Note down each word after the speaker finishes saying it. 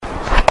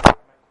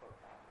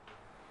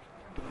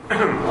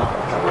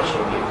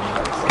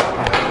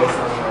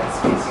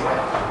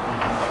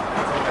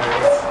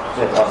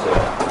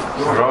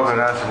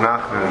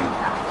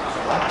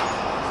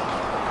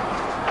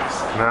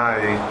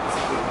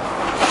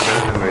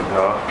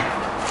Midah.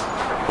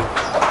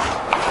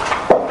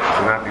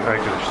 So not the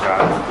Eichel Shtar.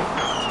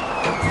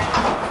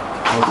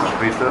 Most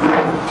complete.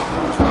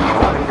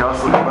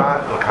 Also,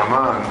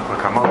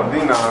 Kamal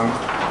Dinan,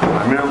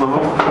 Amir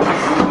Lahu,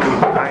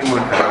 Aimu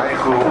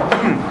Taraichu,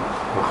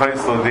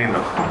 L'chais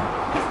Ladina.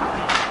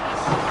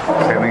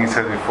 Same thing he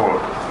said before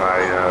by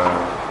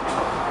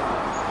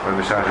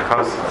the Shach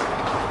Chassid.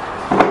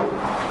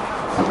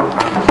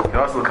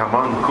 Yosel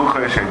Kaman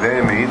L'kucha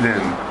Shedei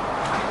Meidin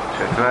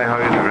Shetanai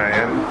Hoy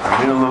Dereim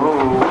Amir Lahu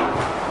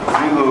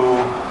Zilu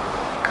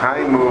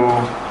Kaimu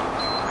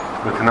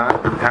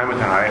Kaimu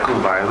Tanaichu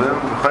Bailim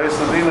L'chais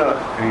Ladina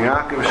and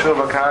Yaakov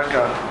Shova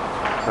Karka.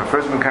 So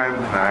first Mekayim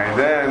Tanai,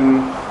 then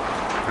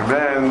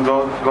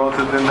go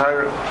to the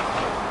entire.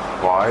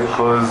 Why?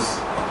 Because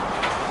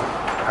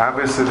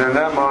obviously they're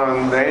them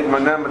on the eight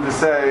manem to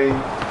say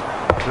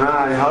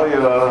Tanai Hoya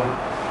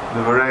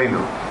the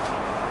Vareinu.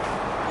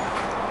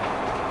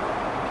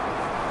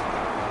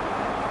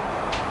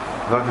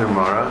 Dr.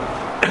 Mara.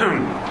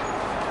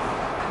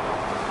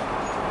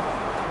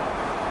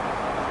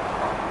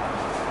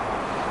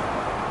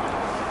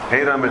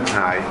 Eidam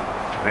etnai,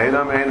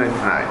 Eidam ein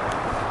etnai.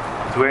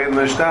 To Eid in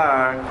the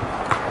Shtar,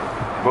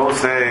 both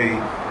say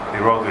he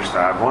wrote the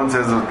Shtar. One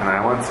says it was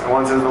tonight,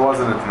 one says it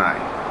wasn't a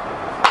tonight.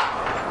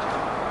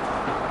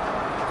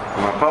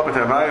 From a puppet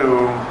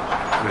Avayu,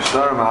 the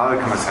Shtar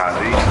Ma'alik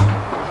Masadi.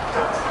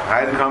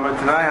 Hayde come at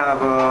tonight,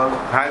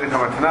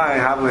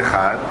 have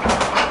Lechad.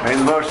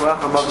 Ein Losh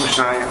Lech above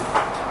Mishnayim.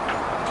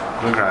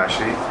 Look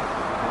Rashi.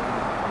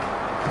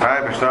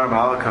 Hayde Shtar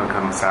Ma'alik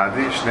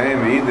Masadi. Shnei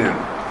Meidin.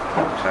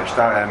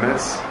 Shashtar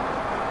Emes.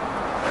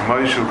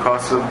 Moishu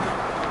Kosub.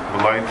 They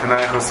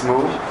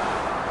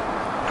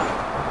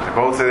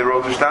both say they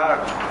wrote the Shtar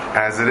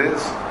as it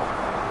is,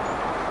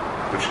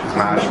 which is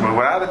mashma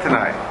without it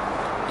tonight.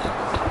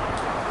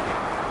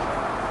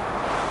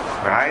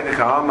 You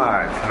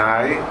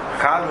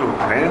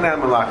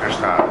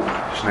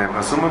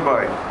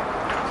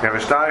have a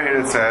Shtar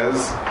here that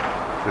says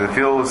that the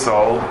field was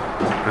sold,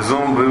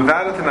 presumably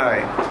without it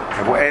tonight.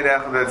 And what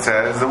Eidech that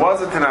says there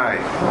wasn't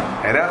tonight.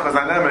 Eidech was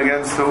on them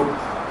against who?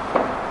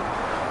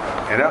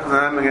 Eidech was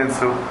on them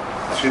against who?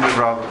 Shida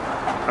Rav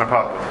or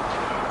Papa.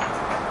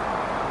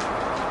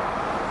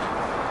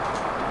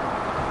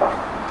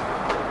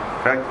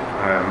 In fact,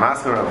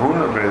 Master Rav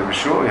Huna,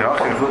 B'Shur,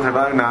 Yochel, Chut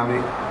Habar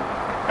Nami,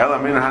 Ela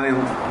Min Hanin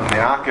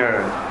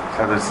Neaker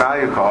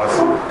Sadusayu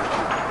Kosu,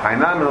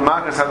 Hainan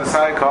Milmaker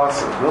Sadusayu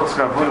Kosu, Wilks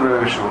Rav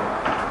Huna, B'Shur.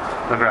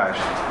 Look, Rash.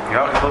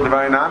 Yochel, Chut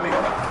Habar Nami.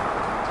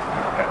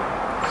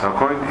 So,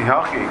 according to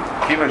Yochel,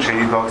 Kivan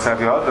Sheidok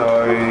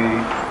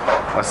Savyodoi,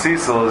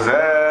 Asisel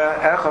Zeh,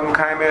 Echom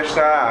Kaim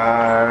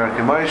Yeshtar,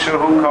 Kimoishu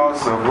Hu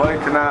Kosu, Bloy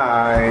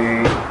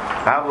Tanai,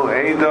 Havu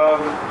Eidov,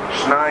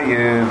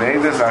 Shnayim,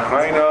 Eidas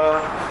Achreina,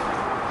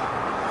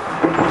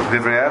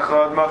 Divrei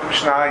Echad, Makim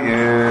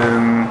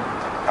Shnayim,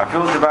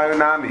 Afil Tibayu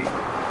Nami.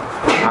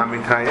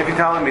 If you're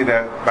telling me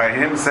that by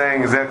him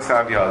saying Zek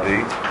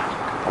Savyadi,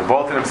 or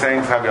both of them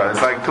saying Savyadi,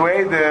 it's like to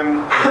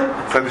Eidim,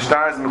 so the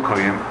Shtar is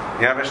Mekuyim.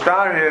 You have a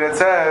Shtar here that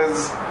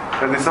says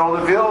that they sold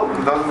the field,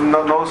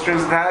 no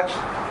strings attached.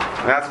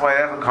 And that's why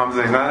Echad comes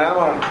and he's not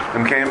Emon.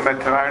 Them came by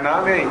Tavar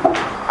Nami.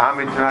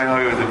 Ami Tanai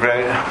Hoyer, the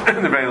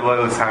very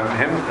loyal is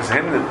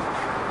him.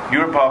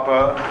 Your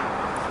Papa,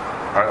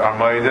 our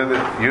Maida,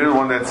 you're the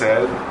one that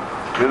said,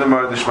 you're the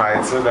Murder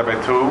Shmaitzer, that by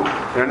two,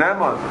 you're an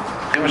Emon.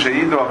 Kim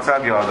Shayidu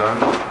Aksav Yadon,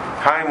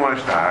 Kaim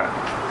Washtar,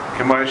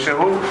 Kim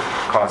Washahu,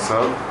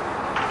 Kosav.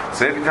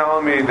 So if you're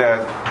telling me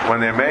that when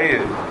they're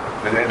made,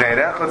 the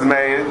Echad's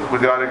made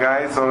with the other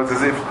guy, so it's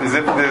as if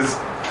there's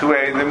two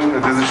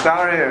Eidim, there's a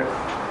Shtar here.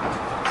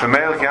 So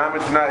male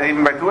kiamet tonight,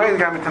 even by two ways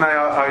kiamet tonight,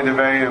 how the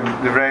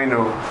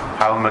Vreinu,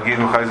 how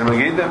Magidim Chayzim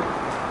Magidim.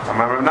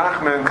 Amar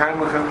Nachman Kaim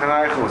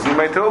Tanaichu. See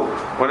by two.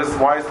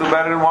 Why is two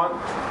better than one?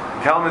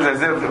 Tell me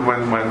as if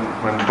when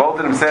both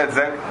of them said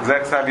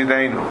Zek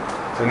Savyadenu.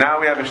 So now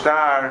we have a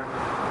Shtar.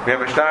 We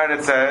have a Shtar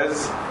that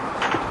says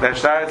there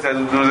was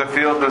a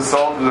field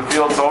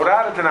sold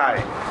out of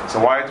tonight. So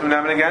why are two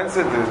them against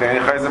it? We don't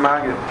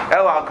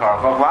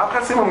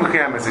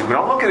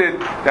look at it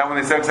that when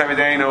they say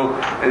Savidenu,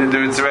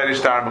 it's already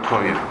Shtar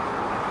Makoyim.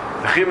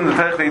 The Chim the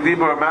Tech they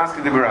dibur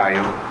maski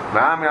diburayu.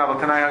 Ma'am yav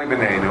tanai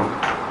benenu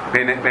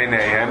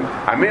beinayim.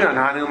 Amin on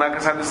hanil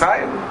mekas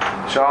hadasayim.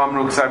 Shalom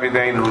ruk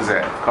Savidenu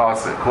zeh.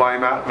 Kasa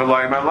kloima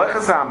v'loima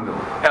lechasamnu.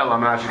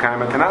 Elam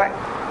nashikayim tonight.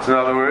 So in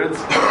other words,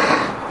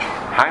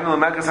 hanil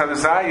mekas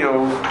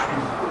hadasayu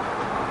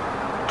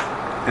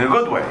in a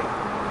good way,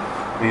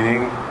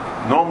 meaning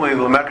normally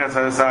the Mekas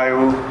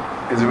Hadasayu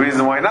is the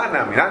reason why not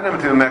Nami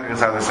to the Mekas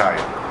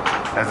Hadasayu,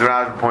 as the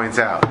Rav points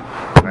out.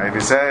 Right? If you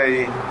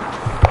say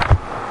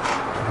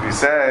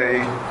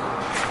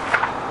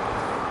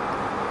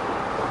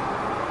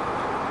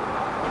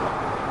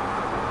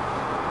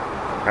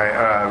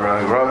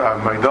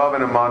Magdav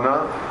and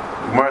Amana,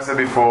 Gemara said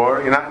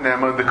before, you're not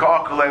Nema, the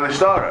Ka'akalei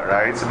L'Shtara,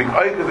 right? So being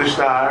Oik of the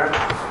Shtar,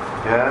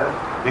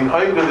 being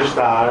Oik of the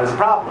Shtar is a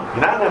problem.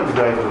 You're not Nema to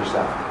the Oik of the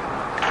Shtar.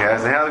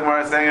 As the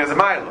Gemara is saying, it's a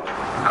Milo.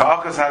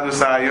 Ka'akas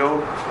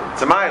Hadusayu,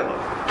 it's a Milo.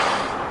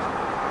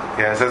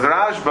 Yeah, it says the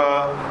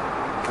Rashba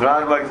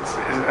like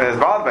is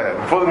bothered by it.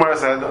 Before the Gemara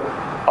said,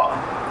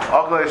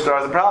 Akal Ishtar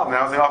is a problem.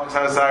 Now it's the Akal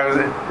Ishtar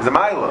is a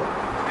Maila.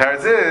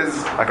 Teretz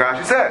is, like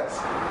Rashi says,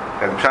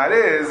 that the Pshat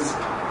is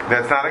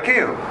that's not a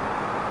Kiyum.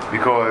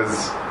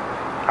 Because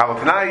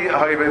Halatanai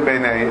Haibin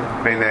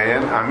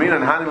Beinein, Amin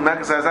and Hanil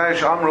Mekas Azai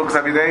Shamru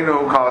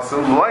Ksavideinu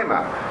Kasum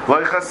Loima.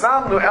 Loi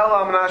Chasamnu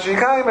Ela Amnashi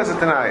Kaim as a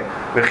Tanai.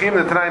 Vechim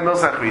the Tanai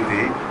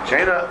Milsachriti,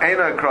 Shena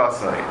Ena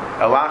Krosai,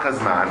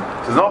 Elachazman.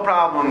 So there's no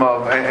problem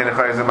of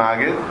Enechayz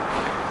Magid.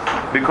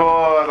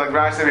 Because, like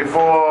Rashi said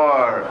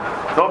before,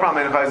 no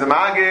problem in Enechayz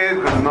Magid,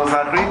 because there's no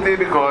Zachriti,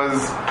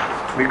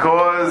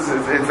 because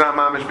it's not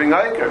Mamish being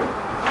Iker.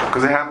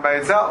 Because it happened by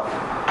itself.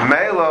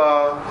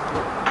 Mela,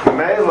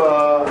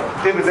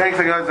 if it's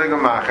anything else like a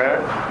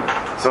macher,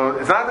 so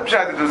it's not the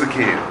pshat that does a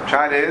key.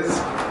 Pshat is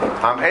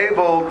I'm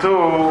able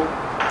to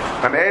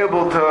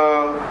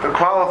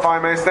qualify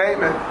my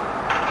statement.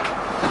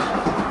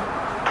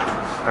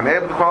 I'm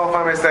able to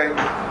qualify my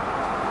statement.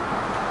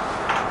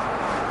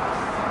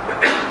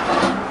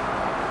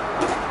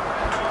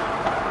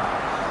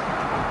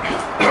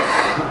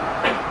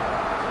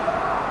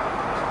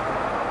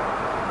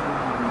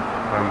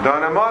 I'm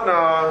done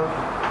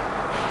amana.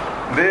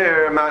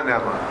 There,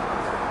 Ma'nema.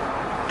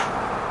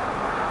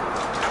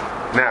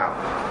 Now,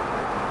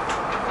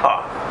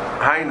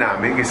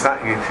 Hainami,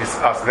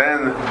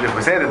 then if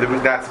we say that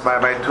that's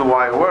by two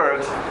why it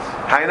works,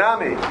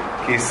 Hainami,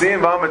 Kisim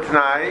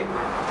Ba'amatnai,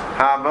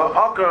 Haba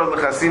Akar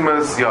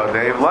L'chasimas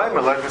Yadev,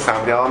 Laima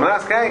L'chasam Di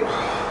Alamanas Kei.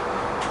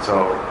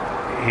 So,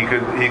 he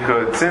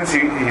could, since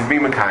he's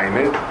being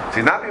Mekayimid, so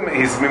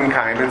he's being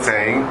Mekayimid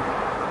saying,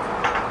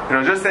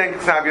 just saying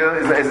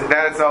Ksavya,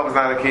 that itself is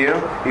not a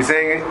Kiyum.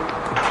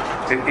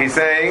 He's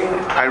saying,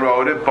 I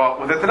wrote it, but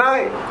with a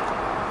Tanai.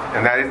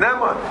 And that is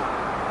Neman.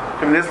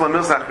 From this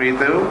Lamil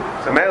Sachritu,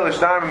 so Meil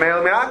Ishtar,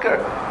 Meil Miakar.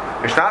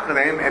 Ishtar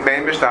Chadeim,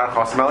 Bein Bishtar,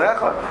 Chosam El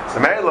Echad. So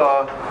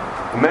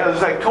Meil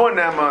is like two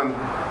Neman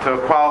to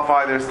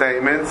qualify their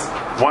statements.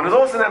 One is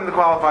also Neman to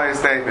qualify his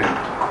statement.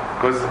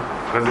 Because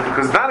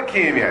it's not a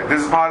Kiyim yet.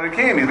 This is part of the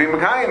Kiyim. He's being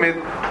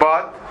Mekayimid,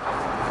 but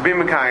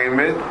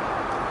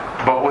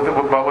with the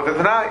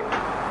Tanai.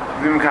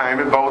 He's being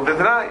Mekayimid, but with the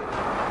Tanai.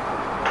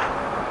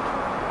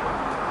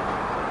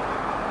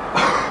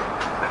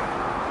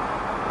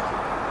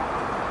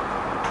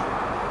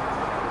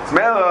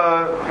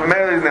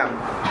 Mela is them.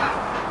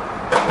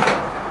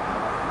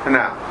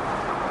 Now,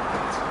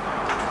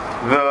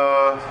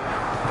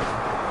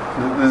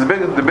 there's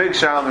the big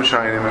Shalom of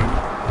Shainim,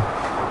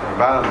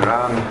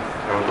 Ran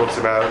talks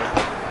about.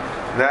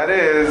 That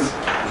is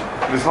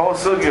this whole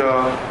sugya.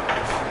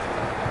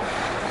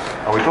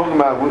 Are we talking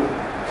about?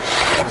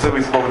 So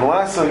we spoke in the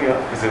last sugya.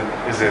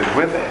 Is it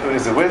with?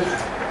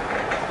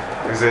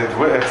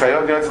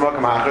 Tzayod Yotzim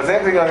Akamacha.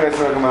 Same thing on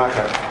Yotzim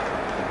Akamacha.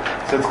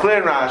 So it's clear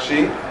in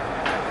Rashi.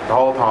 The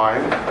whole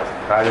time,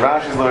 right?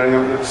 Rashi's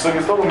learning. The Sugi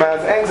is talking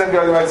about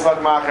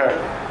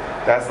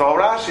that's the whole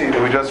Rashi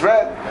that we just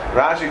read.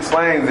 Rashi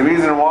explains the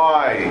reason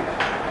why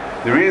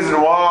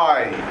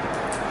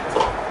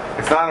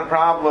it's not a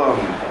problem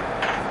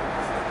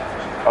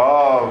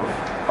of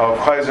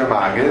Chayzer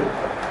Magid.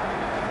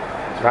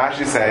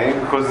 Rashi's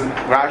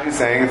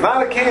saying it's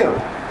not a kiyum,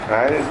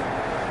 right?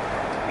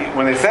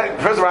 When they said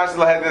first, Rashi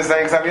had this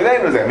saying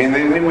Savyadenu. I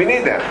mean, we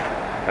need them,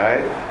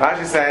 right?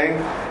 Rashi's saying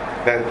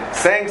that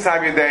saying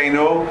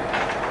Savyadenu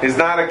is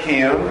not a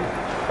kiyum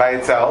by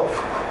itself,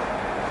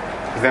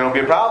 because then it will be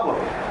a problem.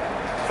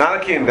 It's not a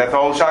kiyum. That's the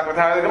whole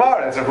Shakvatari of the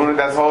Gemara. That's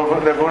the whole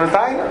Ravuna's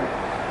Taina.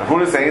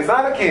 Ravuna's saying it's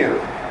not a kiyum.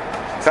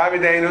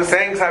 Savyadenu,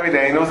 saying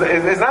Savyadenu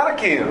is not a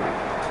kiyum.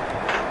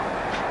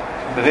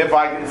 But if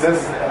by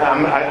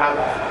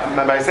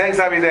saying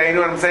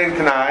Savyadenu and I'm saying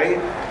Tanai,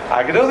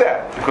 I can do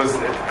that because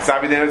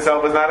Savyadenu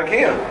itself is not a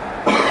kiyum.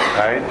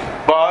 Right?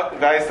 But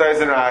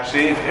Vaistais and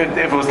Rashi, if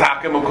it was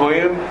Takim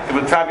Ukuyim, if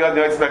it was Tavyad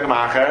Yotzim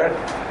Akamacher,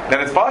 then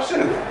it's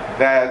Pashut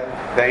that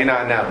you're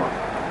not Nema.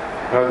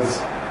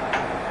 Because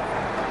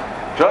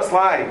just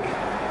like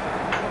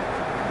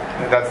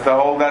that's the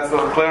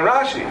clear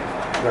Rashi.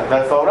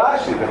 That's the whole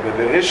Rashi.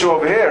 The issue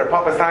over here,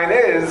 Papa's Tain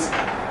is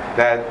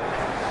that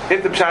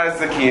if the Pshat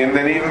is a Kiyum,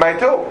 then even by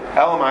two.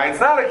 Elamai, it's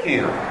not a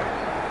Kiyum.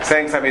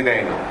 Saying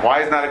Savyadenu. Why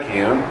is it not a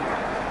Kiyum?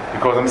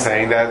 Because I'm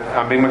saying that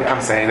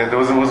it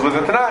was with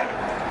the Tanai.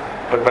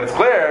 But it's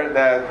clear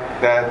that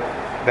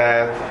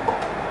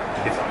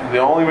it's the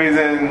only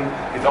reason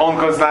it's only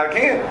because it's not a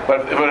kiyum.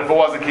 But if it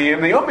was a kiyum,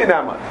 then you wouldn't be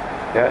that much.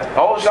 Yeah, the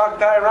whole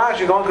Shaktai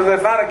Rashi is only because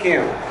it's not a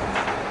kiyum.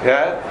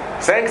 Yeah,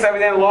 saying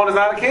Savyadenu alone is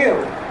not a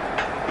kiyum.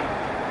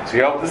 So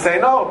you have to say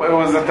no, but it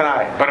was a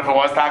Tanai. But if it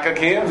was Taka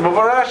kiyum, it's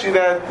before Rashi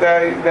that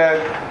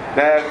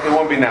it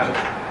won't be now.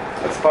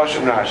 That's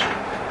Pashut Rashi.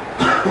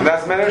 And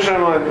that's many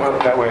Rishonim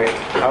that way.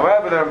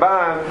 However, the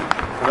Ramban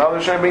and the other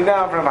Rishonim bring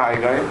down from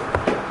Haigai.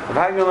 The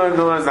Haigai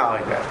learns is not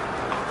like that.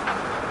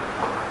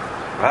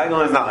 The Haigai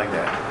learns not like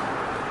that.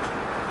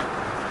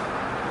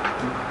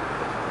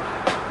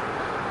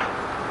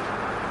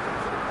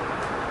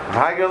 The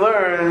Haigai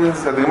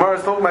learns that the Gemara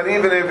is talking about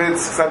even if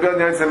it's Savyad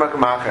Yotzim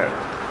Akamacher.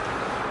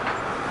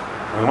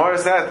 The Gemara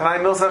said Tanai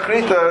Milsa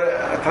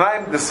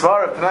Chrita, the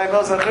Svar of Tanai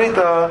Milsa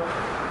Chrita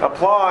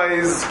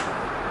applies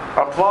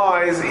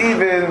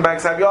even by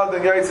Ksav Yod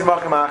and Yoytzi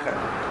Makam Acher.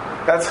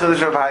 That's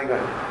Chiddush of Haigain.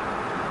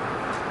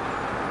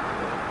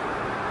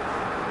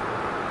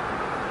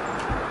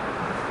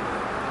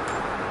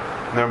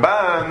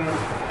 Ramban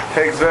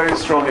takes very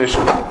strong issue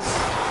with this.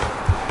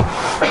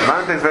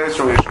 Ramban takes very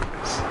strong issue with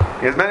this.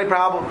 He has many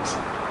problems.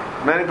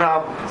 Many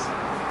problems.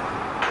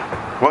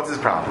 What's his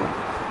problem?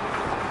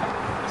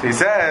 So he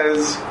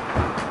says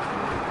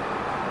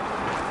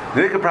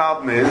the big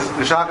problem is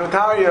the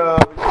Shakatarya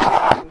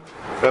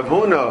Rav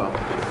Huna,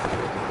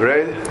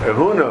 Rav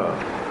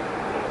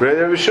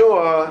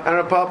Yeshua, and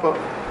Rav Papa.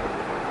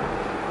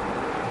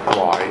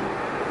 Why?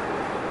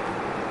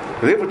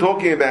 Because if we're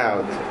talking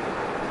about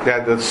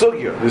that the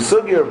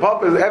sugya of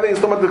Papa is everything's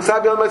talking about the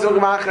Ksav Yom Mitzvah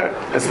Gemacher,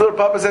 and still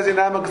Papa says in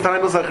Nama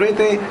K'Tanai Milsa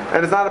Chriti,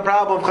 and it's not a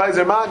problem of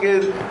Chayzer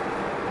Magid.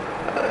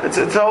 It's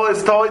a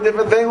totally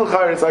different thing.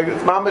 It's like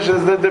it's mamish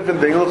is a different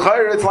thing.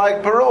 It's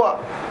like parua.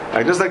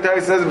 Like just like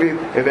Terry says,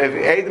 if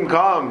Adam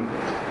come,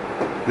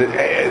 you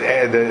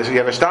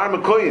have a star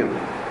makuyim,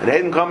 and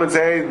Adam come and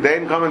say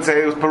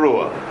it was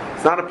parua.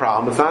 It's not a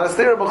problem. It's not a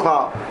stira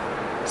b'chlal.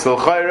 So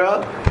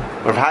chayra,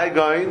 Rav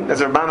Haigain,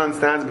 as Rabban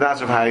understands, but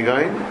that's Rav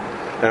Haigain.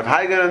 And Rav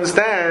Haigain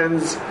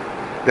understands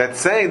that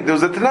saying there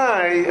was a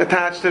tanai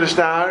attached to the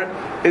star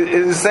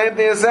is the same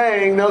thing as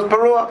saying there was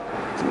parua.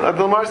 The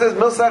Gemara says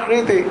Milsa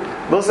Chriti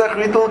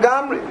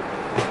Gamri.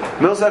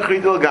 Milsa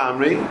Chriti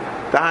Gamri.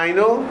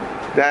 Dahainu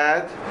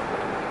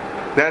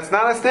that's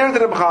not a stare to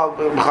the B'chal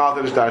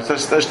to the star. So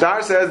the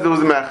star says there was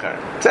a mecher.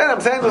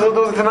 I'm saying there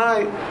was a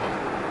tanai.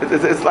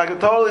 It's like a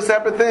totally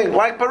separate thing,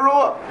 like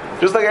parua.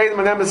 Just like Eidim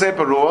and Emes say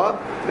parua,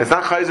 it's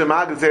not Chayzer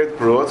Magid say it's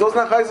parua. It's also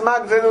not Chayzer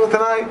Magid say it's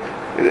tanai.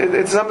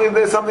 It's something.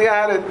 There's something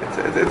added.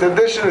 It's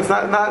addition. It's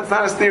not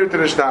a steer to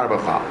the star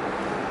b'chal.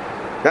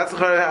 That's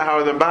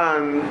how the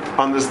Ban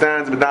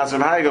understands B'das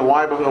Rav Haigain.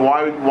 Why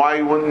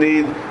you wouldn't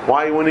need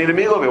a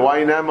meal of it? Why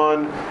you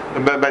neman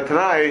by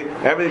tanai?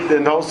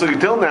 Everything the whole sugi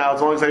till now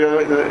it's only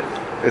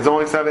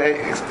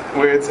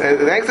where it's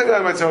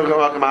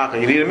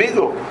you need a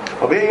migu.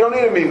 Over here you don't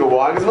need a migu.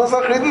 Why? Because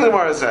Milsa Chriti the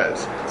Gemara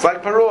says it's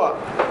like parua.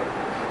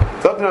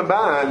 It's up to the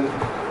Ban.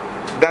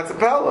 That's a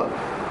pella.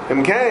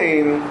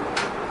 Cain.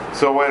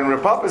 So when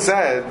Rav Papa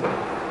said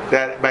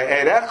that by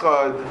Eid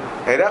Echad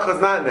is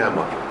not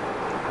nema.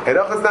 Eid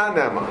Echad is not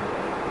nema.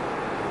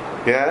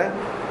 Yeah.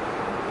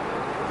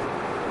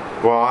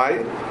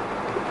 Why?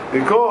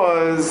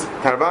 Because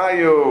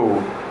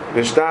Tarvayu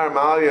Mishtar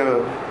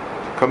Malya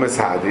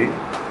Kamishadi.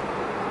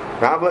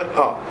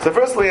 So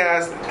firstly, he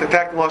has to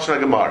attack the Lashon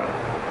Gemara.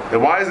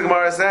 Then why does the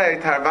Gemara say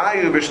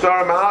Tarvayu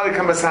Bishtar Ma'ali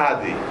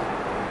Kamishadi?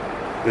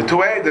 The two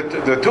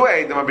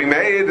Eidim are being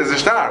made as a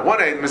star. One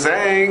Eidim is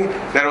saying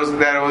that it was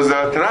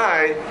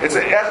Tanai. It's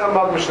an Echad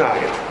Mag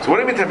Mishnaya. So what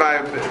do you mean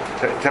Tarvayu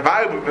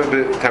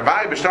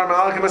Bishtar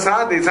Ma'ali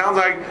Kamishadi? It sounds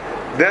like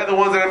they're the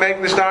ones that are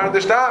making the star.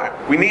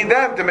 We need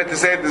them to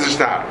say it is a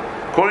star.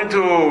 According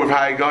to Rav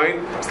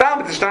Haigain,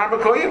 stop. It's a star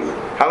makoyim.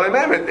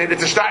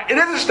 It's a star. It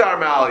is a star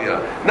malia.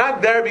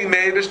 Not there being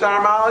made a star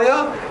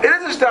malia. It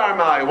is a star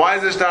malia. Why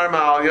is it a star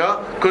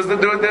malia? Because the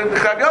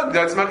chavyot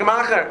that's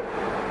makamacher.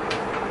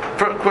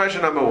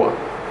 Question number one.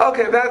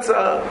 Okay, that's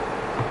a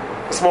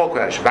small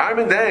question.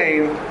 Barman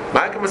Dain,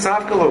 Ma'akim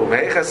Masafkalu,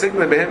 Me'echa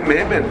Signa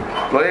Behimin,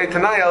 Loye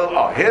Tanayel.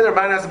 Oh, here the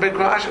Rabban has a big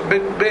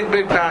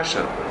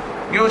kasha,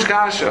 huge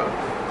kasha.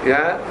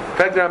 Yeah? In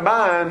fact, the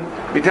Rabban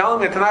be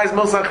telling me Tanai is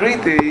Milsa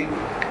Chriti,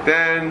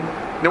 then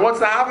what's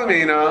the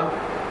Havamina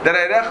that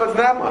Eid Echad's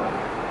Nema?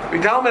 Be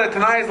telling me that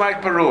Tanai is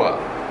like Parua.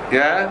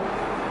 Yeah?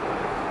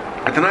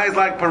 Tanai is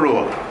like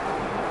Parua.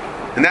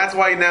 And that's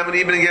why Neman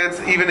even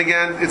against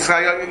it's so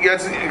fine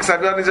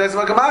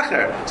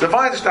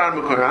it's Shtar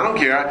Mekurim. I don't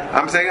care.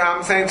 I'm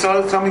saying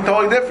something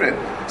totally different.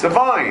 So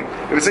fine.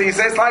 If you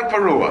say it's like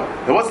Parua,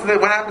 then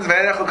what happens if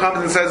Eid Echad comes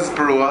and says it's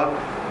Parua?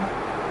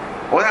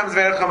 What happens if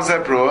Eid Echad comes and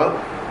says Parua?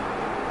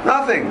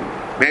 Nothing.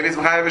 Maybe it's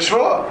Mechayev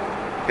Shvua.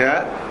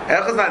 Yeah?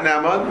 Echad's not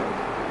Neman.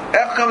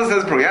 Echad comes and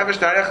says Parua. You have a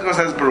Shtar, Echad comes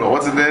and says Parua.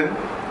 What's it then?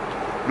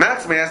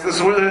 Maximum has to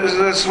swear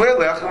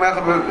Le'echad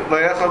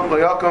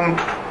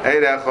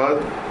Eid Echad.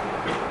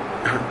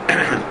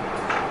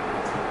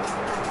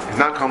 He's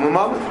not Kamul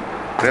Mammon.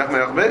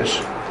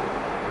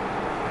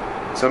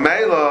 So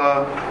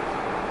Meila,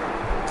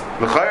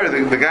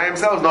 the guy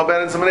himself is no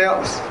better than somebody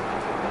else.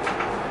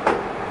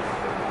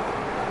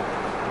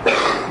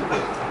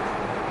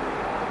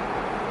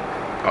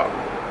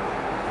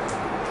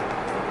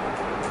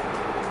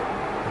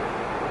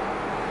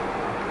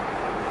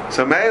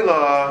 So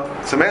Meila,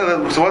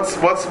 so what's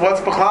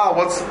B'chlal?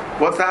 What's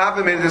the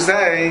Havamid to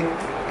say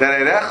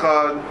that Eid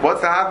Echad?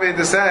 What's the Havamid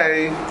to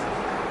say?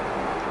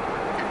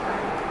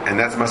 And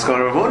that's Maskon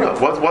Rav Huna.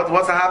 What's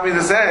the Havamid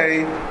to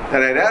say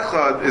that Eid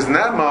Echad is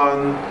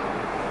Neman?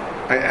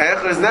 Eid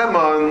Echad is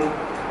Neman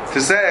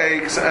to say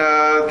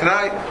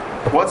tonight.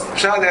 What's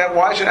Pshat?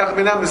 Why should Echad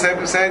be Neman to say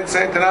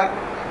tonight?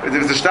 If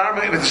it's a Shtar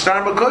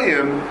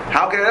Makuyim,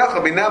 how can Eid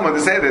Echad be Neman to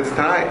say that it's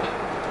tonight?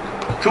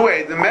 Two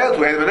Eidim, male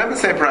two Eidim, and never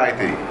say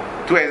Praiti.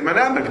 Two Eidim and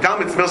Neman. If you tell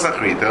me it's Milsa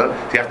Achrita,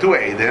 you have two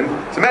Eidim.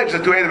 So imagine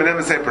that two Eidim and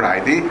Neman say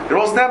Paraiti. They're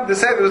all snapped to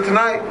say that it was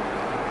tonight.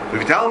 If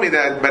you tell me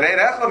that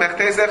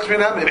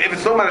if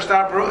it's still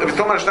Manashtar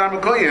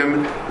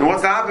Mekuyim, then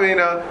what's happening?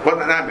 What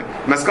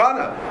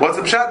Maskana? What's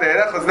the pshat? The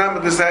Erech is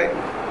not to say.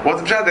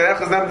 What's the pshat? The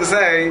Erech is not to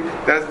say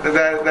that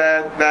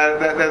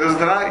there's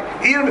tonight.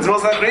 Even if it's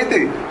Milsa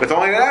Achriti, but it's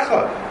only an Erech.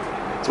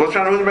 So what's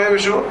trying to do with Rebbe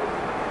Yeshua?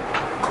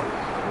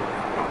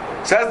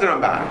 Says the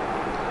Ramban.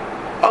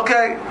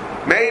 Okay,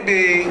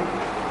 maybe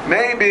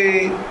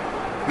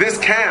this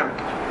camp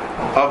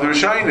of the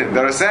Rishonim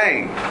that are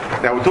saying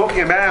that we're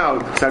talking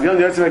about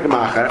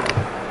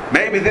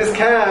maybe this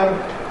camp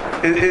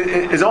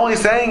is only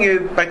saying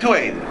it by two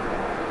Eidim.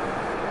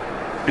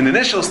 In the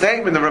initial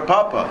statement of Rav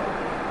Papa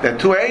that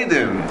two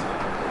Eidim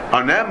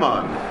are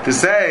Neman to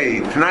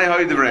say T'nai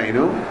Hoi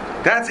Devreinu,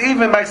 that's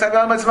even by Ksav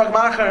Yom Yitzmak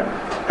Macher,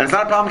 and it's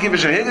not a problem Kiva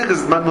Shehigah because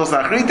it's Mil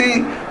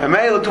Sachriti and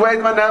Meil two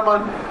Eidim are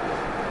Neman.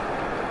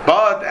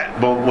 But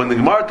when the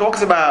Gemara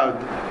talks about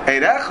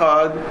Eid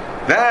Echad,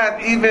 that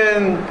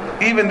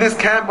even this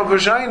camp of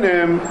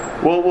Rishonim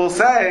will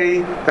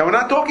say that we're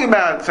not talking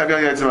about Ksav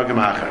Yom Yitzmak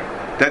Macher.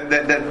 That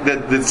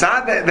the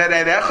tzad that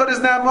Eid Echad is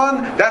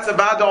Neman, that's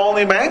about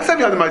only by Ksav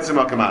Yom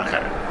Yitzmak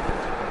Macher.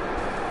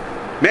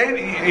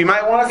 Maybe you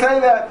might want to say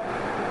that.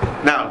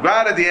 Now,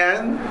 right at the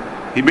end,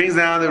 he brings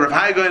down the Rav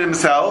Haigon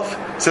himself,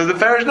 says the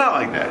fair is not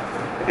like that.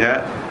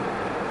 Yeah?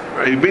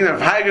 He brings down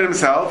Rav Haigon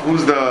himself,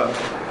 who's the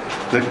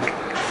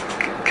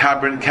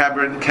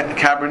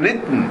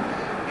Kabernitin.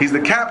 He's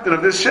the captain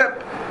of this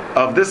ship,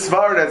 of this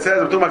svar that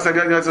says Rav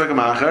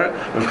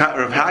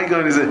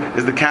Haigon is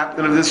the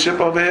captain of this ship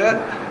over here.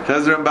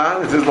 Says the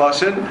Ramban, it's his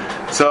lashon.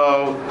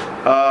 So,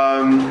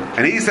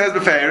 and he says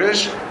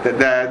beferish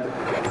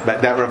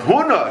that Rav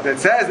Huna that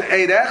says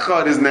Eid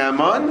Echad is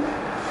Neman.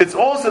 It's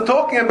also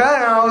talking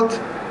about,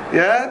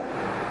 yeah.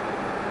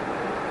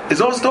 It's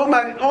also talking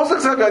about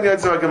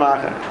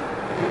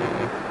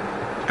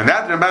and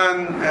that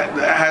Ramban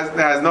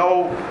has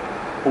no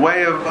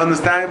way of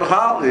understanding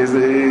B'chal.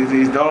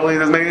 He totally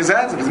doesn't make any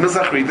sense. If it's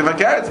Misachrit, if I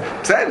care,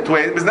 say it.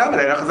 Where does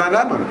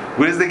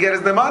they get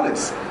his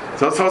Nemanis?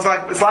 So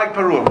it's like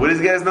Peru. Where does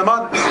he get his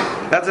Nemanis?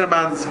 That's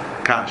Ramban's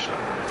kasha.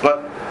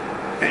 But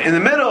in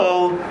the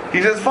middle,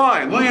 he says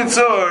fine. Lu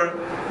Yitzur,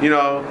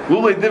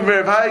 Lulay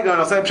Divrei Rav Haigon.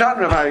 I'll say Pshat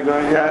Rav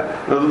Haigon. Yeah,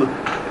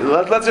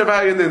 let's Rav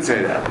Haigon didn't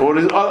say that. Or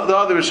the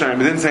other Rishonim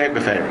didn't say it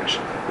beferish.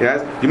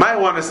 Yes, you might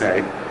want to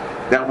say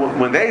that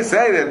when they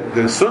say that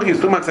the sugi is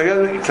too much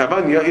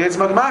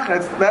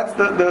that's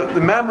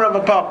the member of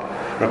a papa.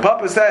 The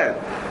papa said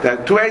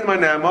that two Eidim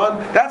Neman,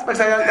 that's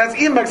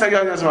even by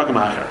Ksagyan Yitzmak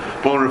Macher.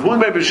 But when Rav Huna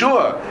ben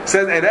Beshua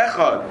says Eid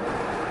Echad,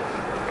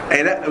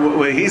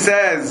 when he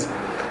says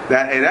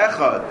that Eid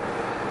Echad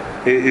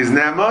is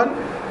Neman,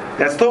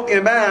 that's talking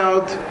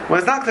about when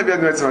it's not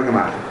Ksagyan Yitzmak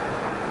Macher.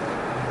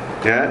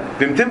 Yeah,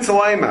 Vimtim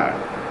Tzalaymar.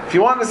 If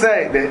you want to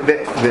say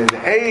the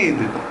Eid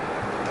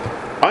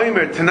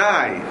Omer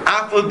Tanai,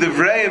 Afal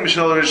Devreim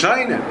Shel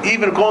Rishonim,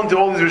 even according to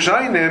all these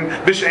Rishonim,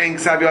 B'Shein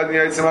Ksav Yad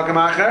Yitzmak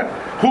Macher,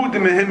 Hu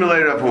D'Mehim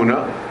L'Ei Rav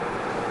Huna,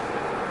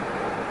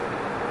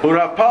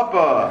 Rav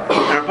Papa,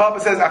 and Rav Papa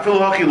says Afil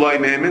Hachi Loi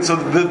Mehimin. So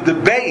the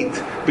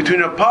debate between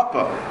Rav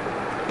Papa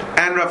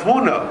and Rav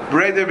Huna,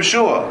 B'Rei Der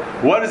B'Shua,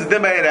 what is the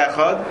din by Eid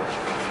Echad?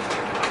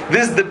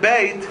 This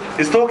debate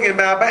is talking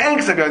about B'En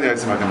Ksav Yad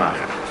Yitzmak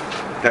Macher.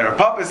 That Rav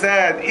Papa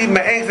said, even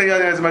Eid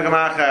Echad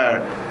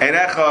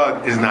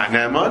is not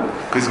Neman,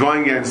 because he's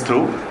going against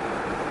two.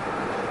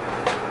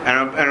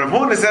 And Rav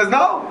Huna says,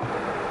 no,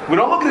 we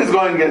don't look at his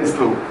going against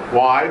two.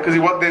 Why? Because they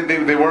weren't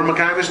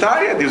Mekayim the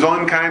Shtar yet. He was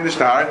only Mekayim the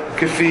Shtar,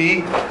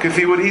 Kafi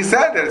what he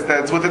said,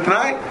 that's what the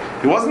tonight.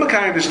 He wasn't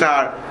Mekayim the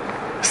Shtar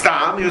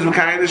Stam, he was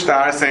Mekayim the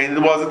Shtar saying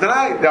it wasn't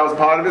tonight. That was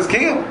part of his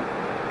kiyum.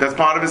 That's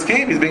part of his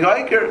kiyum. He's being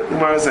Eiker. The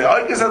Gemara say,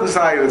 Eiker said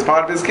L'Sayu, it's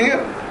part of his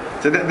kiyum.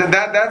 So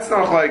that's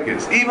not like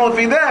this. Even with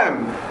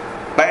them,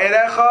 by Eid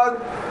Echad,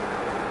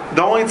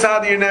 the only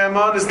tzad you're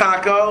ne'eman is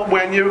taka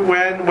when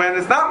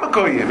it's not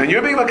Makayim and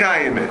you're being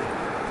Makayim it.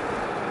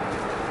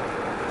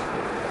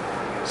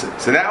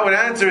 So that would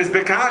answer is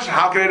Bekash.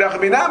 How can Eid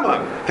Echad be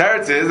ne'eman?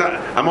 Teretz is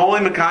I'm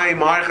only Makayim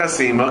Mar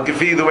Chasima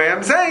Kafi the way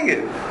I'm saying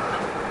it.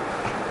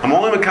 I'm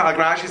only Makayim,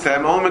 like Rashi said,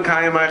 I'm only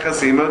Makayim Mar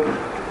Chasima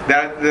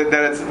that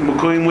it's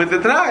Makayim with the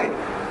Tanai.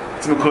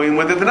 It's Makayim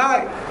with the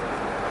Tanai.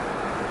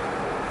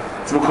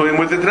 It's Mekuyim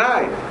with the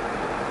Tanai.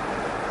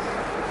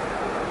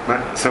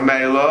 So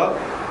Meila,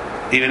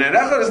 even Eid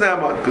Echad is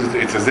Ne'eman, because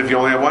it's as if you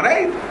only have one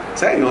Eid.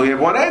 Say you only have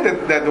one Eid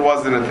that there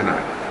wasn't a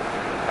Tanai.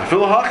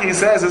 Afil Hachi, he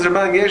says, as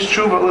Rabban Yesh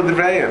Tshuva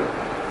L'Divreim.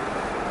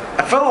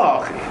 Afil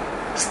Hachi.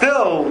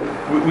 Still,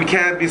 we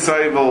can't be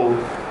civil,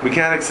 we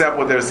can't accept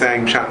what they're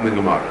saying, Pshat in the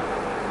Gemara.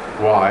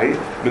 Why?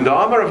 When the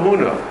Amar of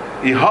Huna,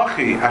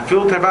 Ihachi,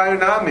 Afil Tevayu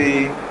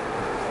Nami,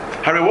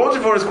 Harry, what was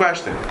your first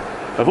question?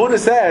 Rav Huna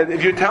said,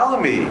 if you're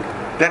telling me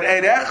that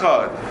Eid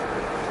Echad,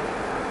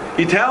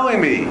 you're telling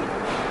me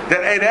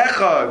that Eid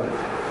Echad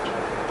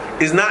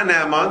is not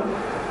Ne'eman.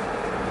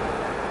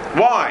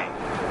 Why?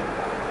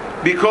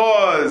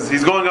 Because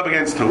he's going up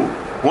against two.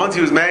 Once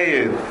he was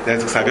made,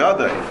 that's Ksav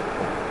Yadai.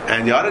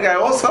 And the other guy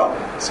also.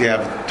 So you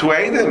have two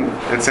Eidim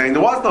that's saying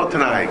there was no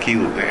Tanai.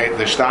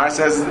 The Shtar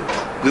says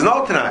there's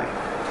no Tanai.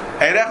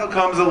 Eid Echad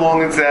comes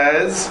along and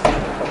says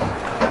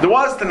there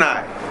was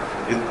Tanai.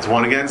 It's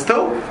one against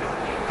two.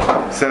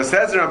 So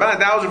says the Ramban,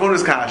 that was Rav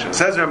Huna's kasha.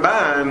 Says the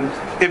Ramban,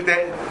 if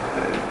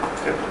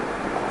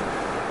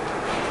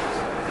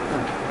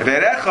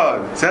Eid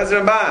Echad, says the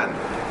Ramban,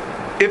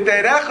 if the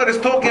Eid Echad is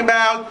talking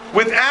about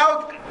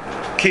without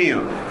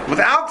Kiyum,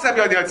 without Ksav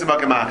Yod Yotze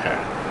Bakamacher,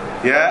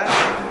 yeah?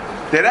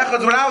 The Eid Echad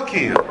is without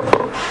Kiyum.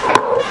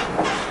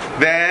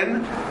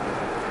 Then,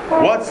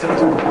 what was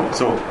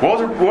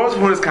Rav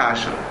Huna's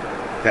kasha?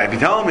 That if you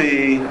tell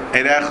me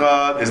Eid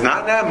Echad is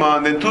not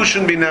Neman, then two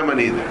shouldn't be Neman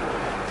either.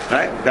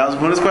 Right? That was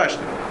Huna's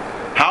question.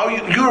 How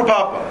you're a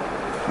papa.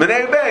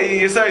 B'nei Bei,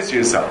 you say to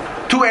yourself,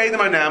 two Eidim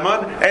are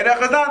Neman, Eid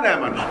Echad is not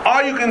Neman.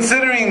 Are you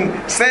considering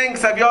saying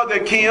Ksav Yod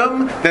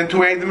Kiyum, then two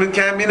Eidim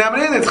can't be Neman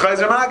either? It's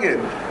Chayzer Magid.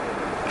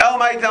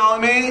 Elmai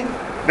telling me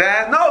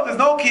that no, there's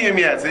no Kiyum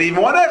yet, and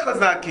even one Echad is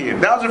not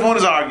Kiyum. That was Rav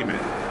Huna's argument.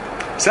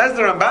 Says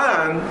the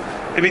Ramban,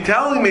 if you're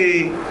telling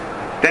me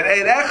that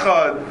Eid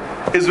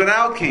Echad is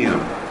without Kiyum,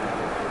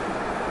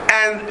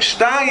 and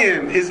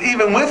Shtayim is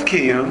even with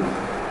Kiyum,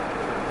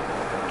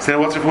 so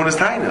what's Rav Huna's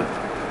Taina?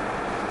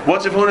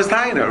 What's Rav Huna's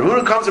Taina? Rav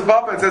Huna comes to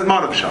Papa and says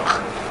Manav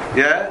Shach.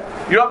 Yeah?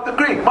 You're up the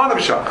creek, Manav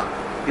Shach.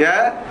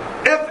 Yeah?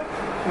 If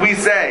we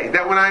say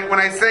that when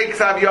I say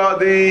Ksav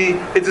Yodi,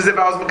 it's as if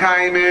I was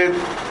Mekayim it,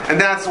 and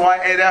that's why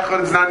Eid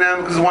Echad is not Nem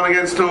because it's one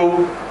against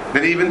two,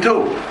 then even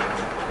two.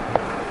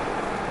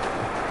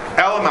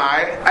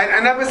 Elamai,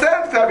 I never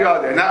said Ksav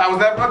Yodi. I was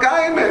never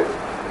Mekayim it.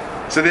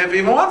 So therefore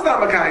even one's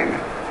not Mekayim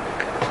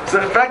it. So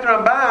in fact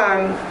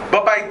Ramban,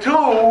 but by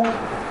two,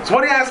 so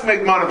what do you ask me,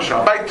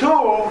 Manav By two,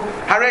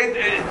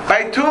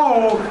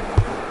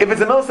 if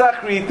it's a Milsach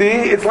Riti,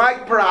 it's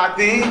like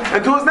Parati,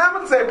 and two is never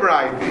to say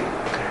Parati.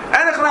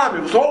 And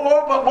so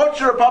what's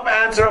your Papa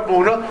answer of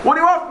Huna? What do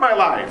you want from my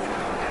life?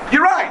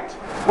 You're right.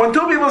 When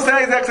two people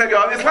say it's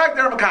like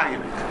they're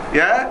Mekayim.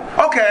 Yeah?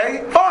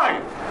 Okay,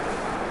 fine.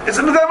 It's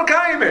a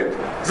Mekayim.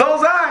 Zol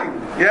Zayin.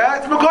 Yeah?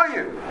 It's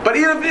Mekoyim. But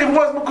even if it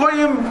was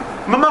Mekoyim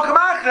Memakam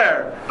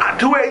Acher,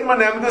 two Eidim are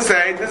never to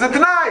say there's a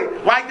Tanai,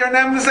 like they're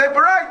never to say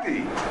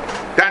Parati.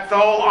 That's the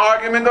whole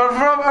argument of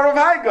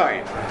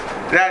Haggai.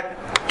 That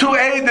two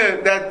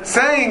Eidim that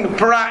saying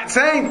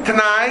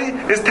Tanai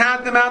is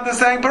tantamount to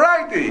saying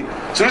Parati.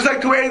 So just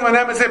like two Eidim are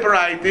never to say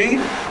Parati,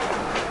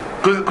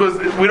 because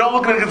we don't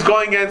look like it's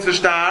going against the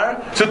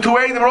star, so two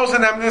Eidim are also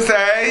never to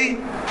say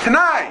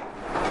Tanai.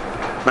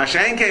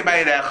 Mashen came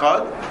by Eid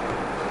Echad.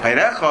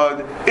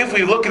 If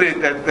we look at it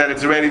that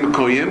it's already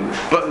Mekuyim,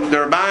 but the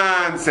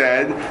Ramban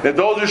said that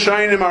those who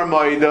Shainim are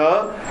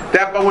Moida,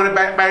 that but when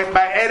by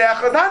Eid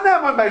Echad not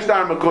them by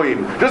Shtar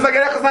Mekuyim, just like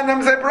Eid Echad not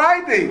them say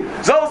Paraiti.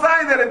 Zol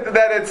saying that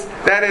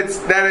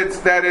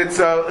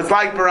it's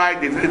like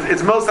Paraiti.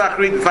 It's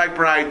Milsachrit. It's like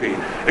Paraiti.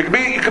 It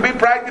could be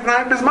Paraiti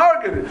from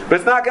Bismarck, but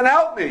it's not going to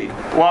help me.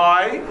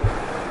 Why?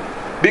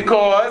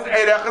 Because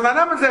Eid Echad not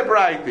them say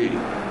Paraiti.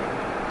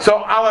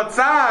 So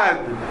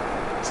Alatzad.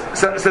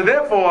 So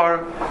therefore,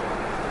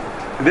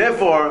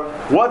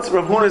 what's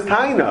Rav Huna's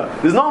Taina?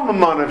 There's no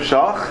Maman of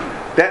Shach.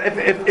 That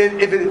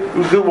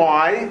if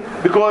why?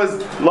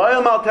 Because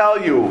Loyal I'll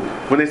tell you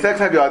when they say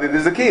Ksav Yodi,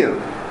 there's a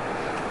kiyum.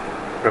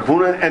 Rav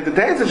Huna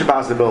entertains such a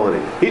possibility.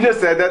 He just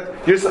said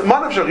that you're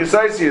Maman of Shach. You're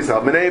sorry to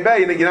yourself.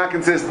 You're not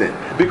consistent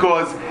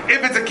because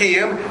if it's a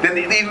kiyum, then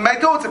even by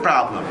two it's a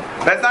problem.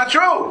 That's not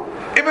true.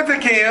 If it's a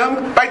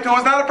kiyum, by two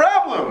is not a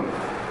problem.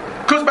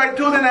 Because by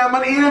two they're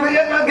Naaman even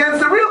against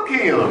the real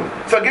Kiyum.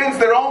 So against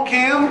their own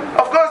Kiyum,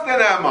 of course they're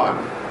Naaman.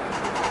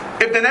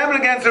 If they're Naaman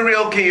against the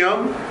real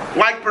Kiyum,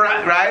 like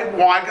right?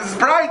 Why? Because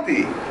it's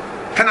Paraiti.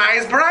 Tanai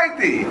is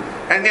Paraiti.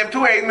 And you have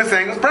two Eidim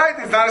saying it's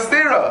Paraiti, it's not a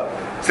Stira.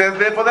 Says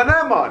therefore they're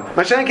Naaman.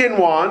 Mashenkin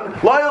one,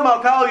 Loyal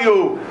I'll tell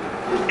you,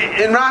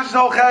 in Rash's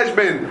whole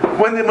Cheshbin,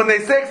 when they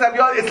say Ksav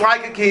Yod, it's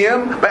like a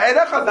Kiyum, but Eid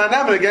Echad is not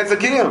Naaman against the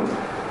Kiyum.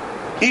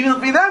 Even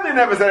if them they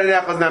never said Eid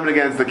Echad is Naaman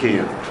against the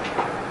Kiyum.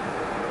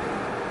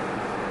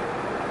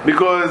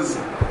 Because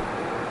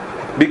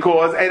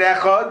Eid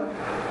Echad,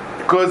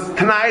 because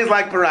Tanai is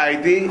like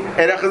Paraiti,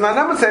 Eid Echad is not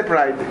never say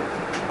Paraiti.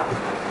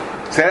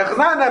 So Eid Echad is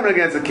not never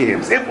against the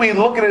Kiyum. If we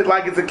look at it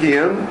like it's a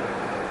Kiyum,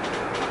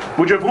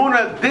 which Rav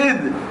Huna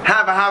did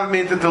have a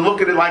Havamita to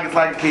look at it like it's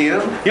like a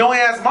Kiyum, he only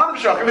asked Manav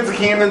Shach if it's a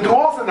Kiyum, then two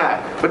also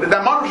not. But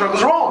that Manav Shach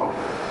is wrong.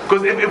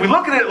 Because if we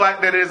look at it like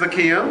that it is a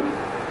Kiyum,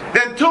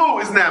 then two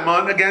is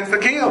Naaman against the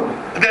Kiyum.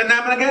 Then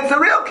Naaman against the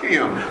real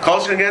Kiyum.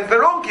 Kosher against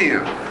their own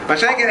Kiyum.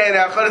 Mashenkin Eid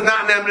Echad is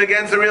not Naaman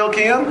against the real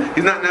Kiyum.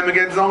 He's not Naaman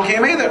against his own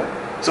Kiyum either.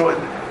 So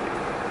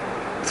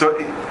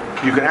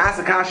you can ask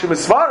the Kasha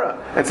Misvara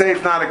and say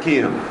it's not a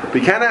Kiyum. But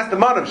you can't ask the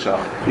Manav Shach.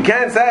 You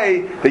can't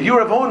say that you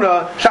Rav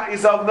Huna shot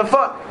yourself in the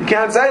foot. You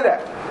can't say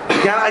that.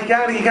 You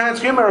can't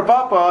scream at Rav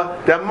Papa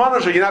that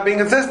Manav Shach, you're not being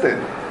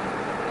consistent.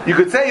 You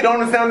could say you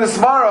don't understand the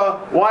Svara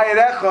why Eid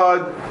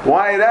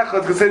Echad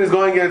is considered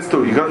going against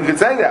two. You could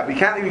say that. But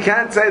you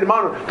can't say the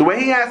Manav. The way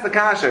he asked the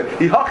Kasha,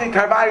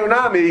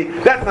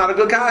 that's not a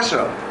good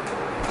Kasha.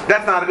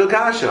 That's not a good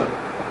Kasha.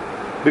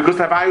 Because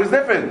Tavai is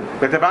different.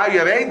 By Tavai you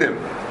have Eidim.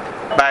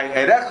 By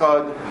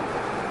Erechad,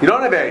 you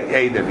don't have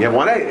Eidim. You have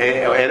one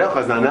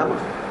Erechad is not Neman.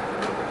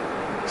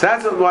 So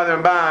that's why the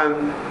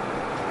Ramban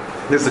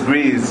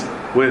disagrees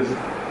with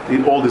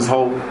all this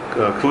whole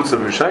Klutz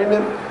of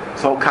Rishonim,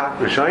 this whole Kat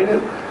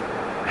Rishonim,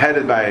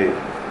 headed by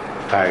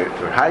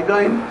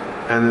Haigain.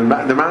 And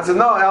the man said,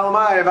 no,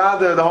 Elamai,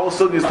 Avada, the whole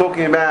Sugi is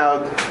talking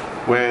about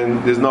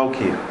when there's no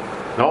Kiyah.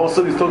 The whole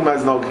Sugi is talking about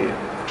there's no Kiyah.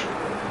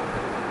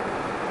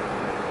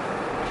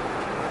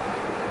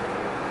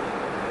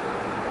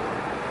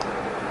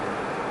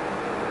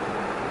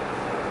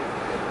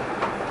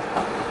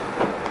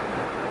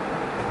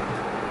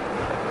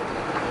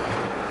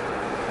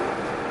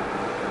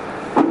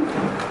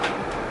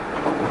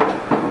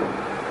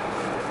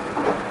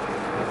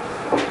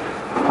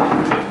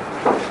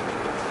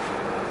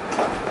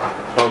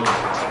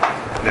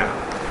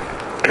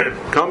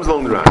 Comes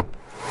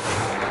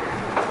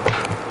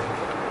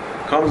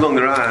along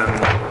the Ran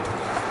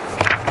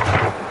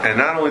and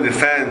not only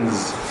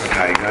defends the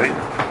Haigai,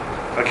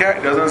 okay,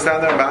 doesn't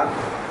understand the Ramban.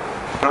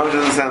 No,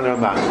 doesn't understand the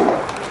Ramban.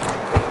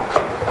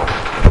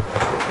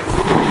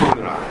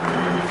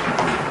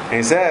 And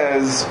he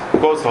says,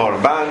 goes to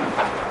Ramban.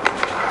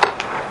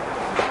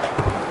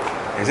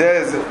 He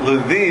says,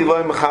 "L'di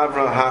loy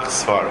mechavra hach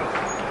svara."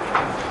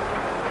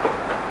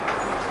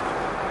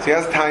 So he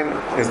has time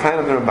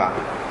on the Ramban.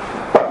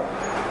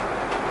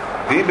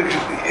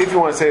 If you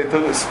want to say to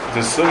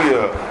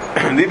Sugya,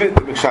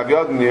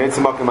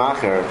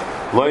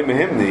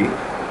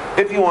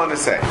 if you want to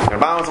say,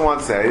 Rabban doesn't want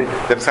to say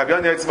that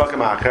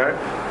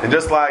and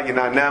just like you're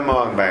not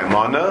Neman by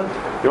Amana,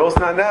 you're also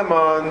not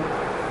Neman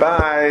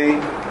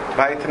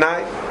by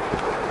tonight.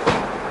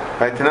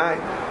 By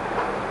tonight.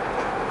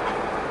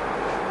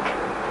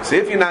 So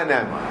if you're not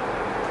Neman,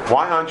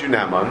 why aren't you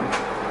Neman?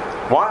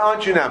 Why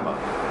aren't you Neman?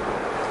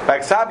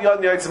 Like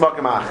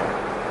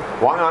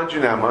why aren't you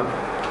Neman?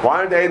 Why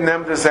aren't they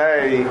them to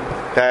say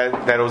that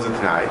it was a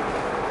tonight?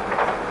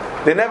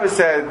 They never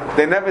said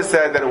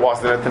that it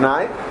wasn't a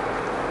tonight.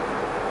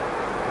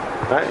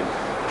 Right?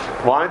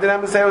 Why aren't they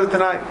them to say it was a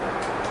tonight?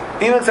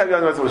 Even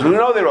we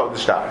know they wrote the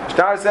Shtar.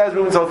 Shtar says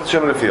Reuben sold the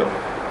Shim in the field.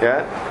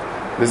 Yeah?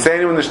 They say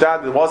anyone in the Shtar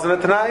that it wasn't a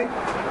tonight?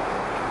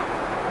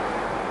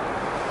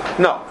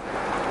 No.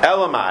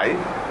 Elamai,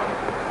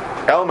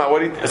 what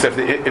do you so if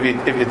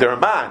the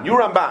Ramban, you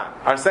Ramban,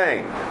 are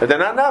saying that they're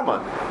not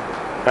Naman.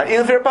 Right?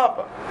 Even if you're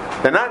Papa.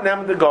 They're not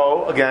never to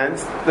go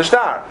against the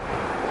Shtar.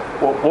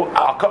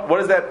 What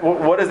is that?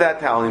 What is that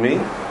telling me?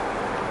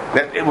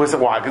 That it was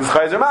why? Because it's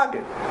Chayzer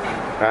Magid,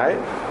 right?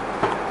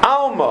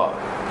 Alma.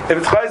 If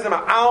it's Chayzer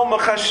Magid, Alma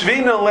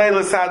Chashvina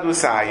Leila Sadu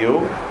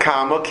Sayu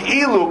Kama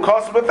Kiilu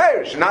Kosu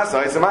Beferish.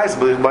 Nasa Isamais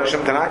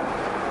B'Shem tonight.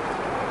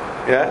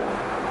 Yeah.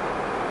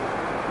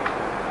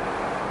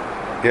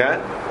 Yeah.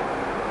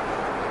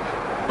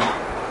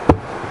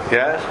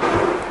 Yeah.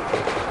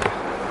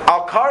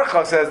 Al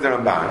Karcha says the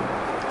Ramban.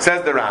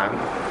 Says the Ran,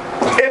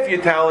 if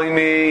you're telling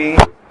me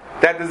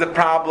that there's a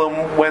problem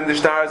when the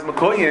Shtar is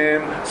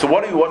Makuyim, so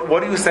what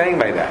are you saying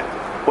by that?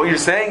 What you're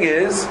saying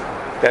is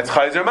that's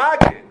Chayzer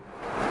Magid.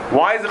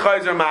 Why is it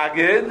Chayzer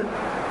Magid?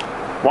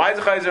 Why is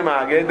it Chayzer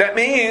Magid? That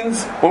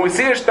means when we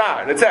see a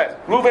Shtar, it says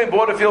Reuven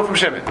bought a field from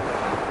Shimon,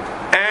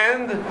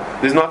 and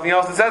there's nothing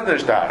else that says in the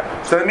Shtar.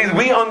 So that means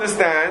we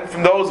understand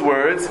from those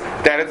words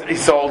that he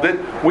sold it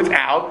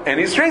without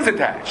any strings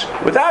attached,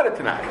 without it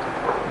tonight.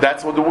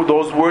 That's what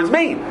those words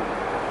mean.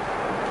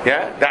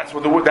 Yeah, that's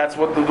what the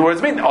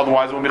words mean.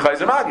 Otherwise, it won't be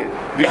Chayzer Magid.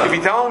 If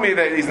you're telling me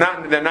that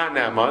they're not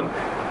Naaman,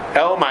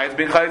 Elamite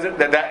being Chayzer,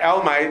 that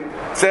Elamite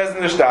says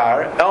in the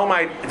Shtar,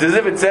 it's as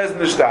if it says in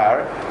the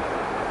Shtar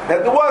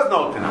that there was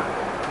no tonight.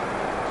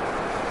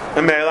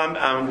 And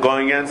I'm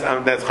going against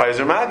that's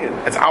Chayzer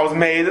Magid. I was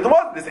made that there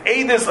was this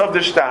Eidus of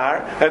the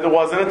Shtar that there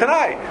wasn't a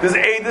tonight. There's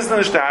Eidus in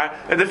the Shtar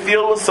that the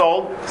field was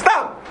sold.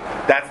 Stop.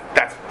 That's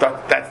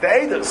the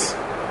Eidus.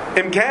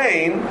 Im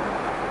Kain,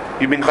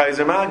 you've been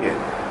Chayzer Magid.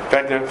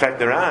 In fact,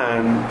 the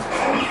Ran,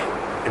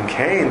 in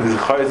Cain, there's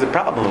a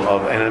problem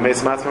of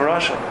Enemes Matzma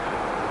Rasha.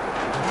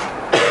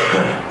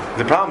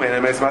 The problem is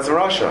Enemes Matzma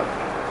Rasha.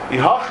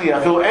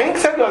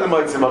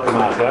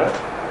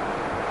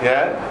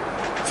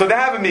 Yeah? So they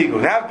have a migu,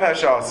 they have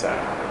Pesha Asar.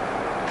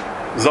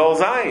 Zol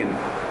Zayin,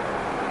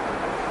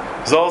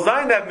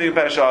 they have migu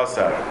Pesha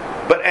Asar.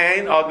 But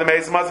ain't of the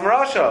Enemes Matzma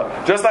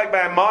Rasha. Just like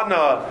by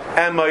Mana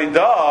and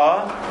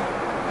Maidah,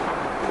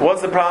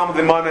 what's the problem with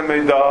the Mana and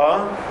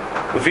Maidah?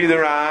 The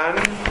Ran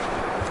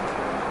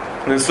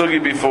and the Sugi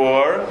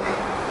before.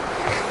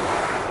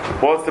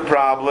 What's the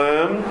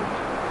problem?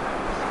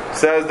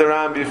 Says the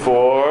Ran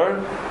before.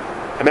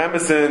 And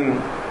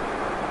Emerson,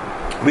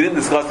 we didn't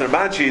discuss the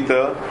Ramban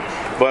Shita,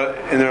 but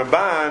in the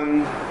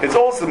Ramban, it's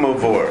also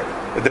Mavur.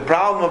 The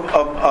problem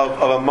of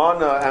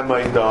Amana and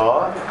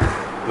Maidah,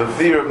 the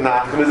fear of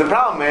Nachum, is a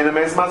problem in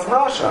Emes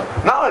Masmarasha.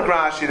 Not like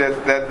Rashi that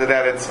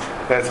it's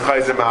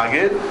Chayzer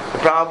Magid. The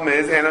problem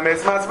is in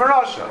Emes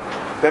Masmarasha.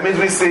 That means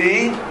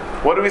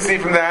what do we see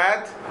from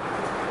that?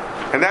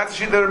 And that's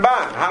the Shita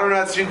Ramban. How do we know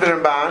that's the Shita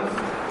Ramban?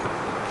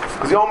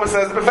 Because he almost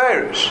says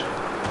Beferish.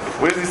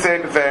 Where does he say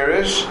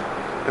beferish?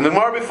 In the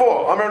Gemara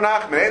before, Amar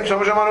Nachman,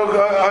 Shom Shamanu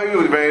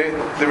Hayu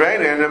the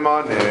rain and the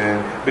morning.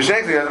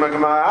 B'shneikli as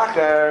Gemara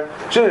Acher.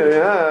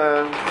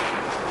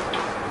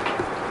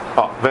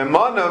 Oh,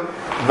 v'mana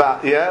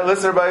yeah.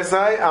 Listen, everybody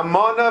say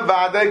Amana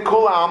v'adei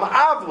kulam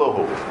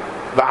avlahu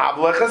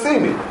v'avla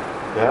chasimi.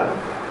 Yeah,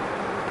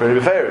 pretty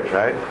beferish,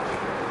 right?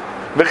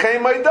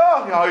 V'chein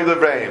ma'ida Hayu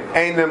l'vreim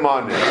ein the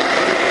morning.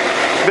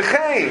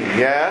 V'chein,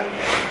 yeah,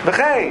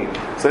 v'chein.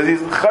 So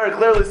he's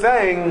clearly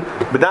saying,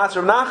 B'das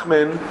Rav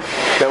Nachman,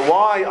 that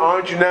why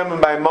aren't you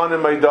named by Mon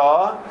and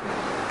Maidah?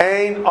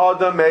 Ein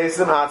Adam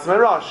Mesim Atzma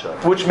Rasha.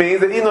 Which means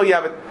that even though you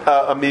have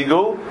a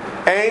Migul,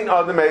 Ein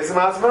Adam Mesim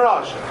Atzma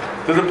Rasha.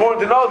 So it's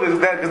important to know this,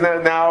 because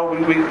now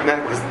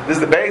this is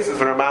the basis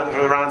for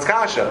Ran's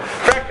Kasha.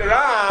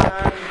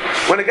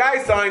 When a guy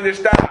signed the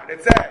shtar,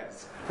 it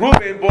says,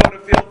 Reuben bought a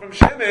field from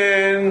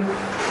Shimon,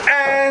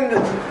 and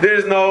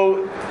there's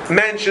no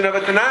mention of a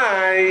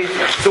Tanai.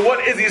 So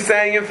what is he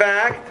saying in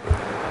fact?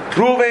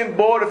 Reuven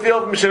bought a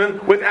field from Shimon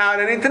without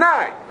any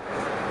Tanai.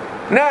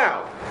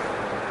 Now,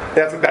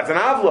 that's an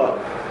Avla.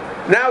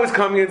 Now he's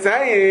coming and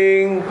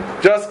saying,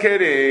 just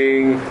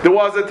kidding, there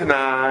was a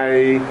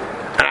Tanai, and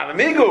I have a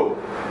Migu.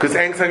 Because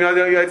that's how the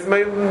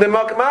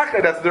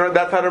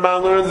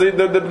Ramban learns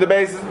the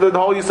basis, the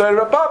whole Yisrael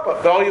of a Papa,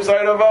 the whole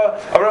Yisrael of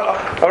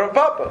a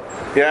Papa.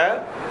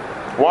 Yeah?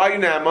 Why are you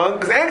Naaman?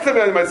 Because and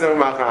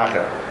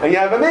you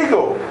have a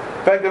Migu. In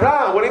fact,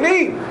 what do you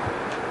mean?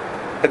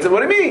 What do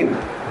you mean?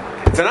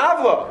 It's an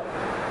Avla.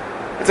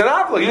 It's an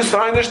Avla. You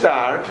signed the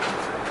shtar,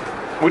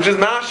 which is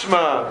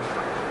mashma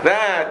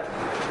that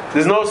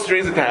there's no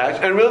strings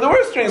attached, and really there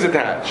were strings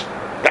attached.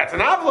 That's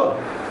an Avla.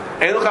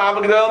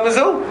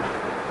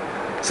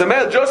 So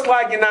just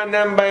like you're not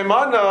named by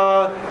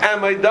Mana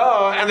and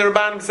Maidah, and the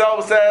Rabban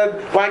himself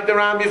said, like the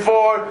Ran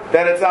before,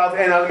 that it's out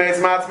in Al Meis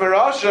Matz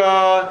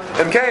Merasha,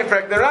 and came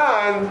for the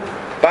Ran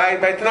by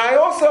Tanai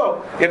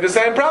also. You have the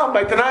same problem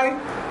by Tanai.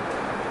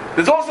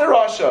 There's also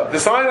Rasha, the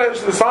sign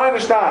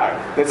of Shtar,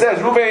 that says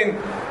Reuven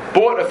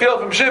bought a field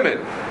from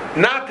Shimon.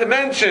 Not to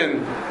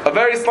mention a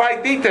very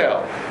slight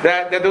detail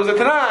that there was a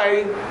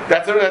Tanai.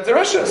 That's a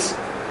Rishus,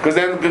 because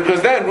then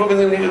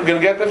Reuven's going to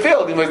get the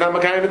field, even though he's not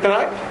Makayim the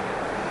Tanai.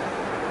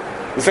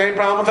 The same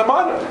problem with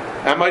Amana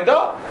and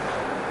Maidah.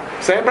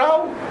 Same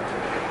problem.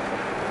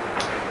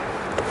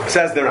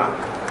 Says the Ran.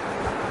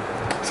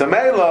 So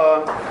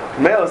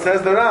Mela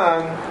says the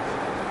Ran,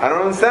 I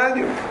don't understand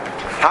you.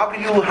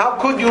 How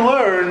could you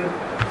learn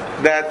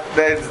that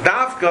it's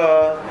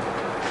dafka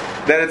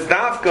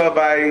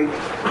by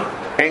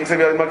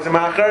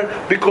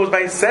because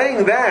by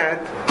saying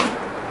that,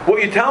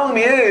 what you're telling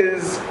me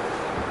is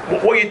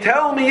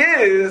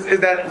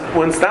that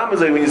when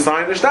you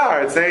sign the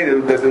shtar, it's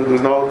saying that there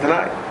was no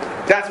tonight.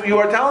 That's what you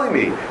are telling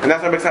me, and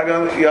that's why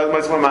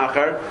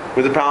Mechsav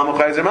with the problem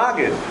of Chayzer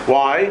Magid.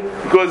 Why?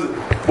 Because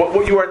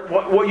what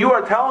you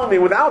are telling me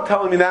without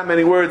telling me that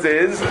many words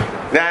is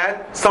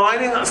that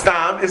signing a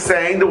stamp is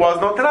saying there was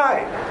no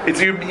tonight.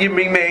 It's you being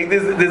made. Your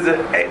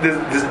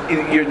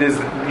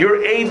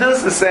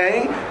edus is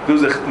saying there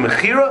was a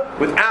mechira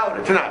without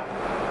a tonight.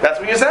 That's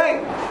what you're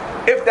saying.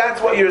 If that's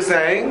what you're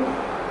saying.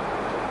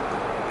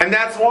 And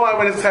that's why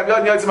when it's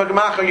Chavyot Yotzim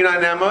HaGemacha, you're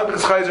not Nema,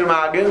 because Chayzer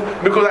Magin,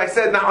 because I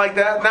said not like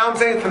that. Now I'm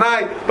saying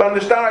tonight, but on the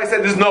Shtar I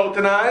said there's no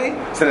tonight.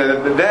 So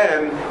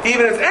then,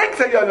 even if it's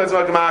Chavyot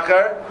Yotzim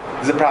HaGemacha,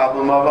 there's a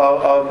problem of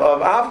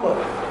Avla.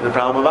 There's a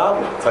problem of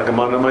Avla. It's like a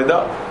man of my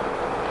dog.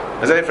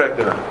 As I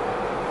reflected on.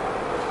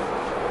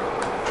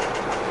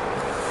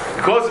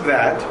 Because of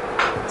that,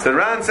 so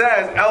Ran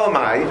says,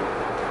 Elamai,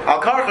 Al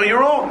Karcha, you're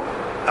wrong.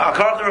 Al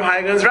Karcha Rav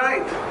Hagen is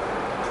right.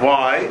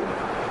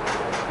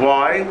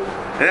 Why?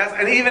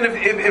 And even if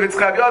it's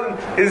Chav Yodim,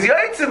 is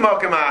Yotzim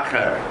Mokem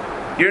Acher,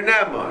 you're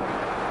Neman.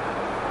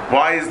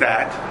 Why is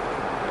that?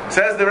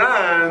 Says the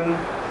Ran,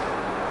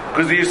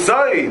 because the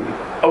Yisoid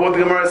of what the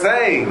Gemara is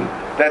saying,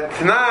 that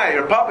Tanai,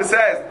 or Papa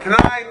says,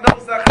 Tanai no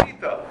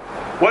Zachita.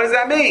 What does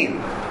that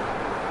mean?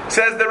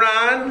 Says the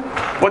Ran,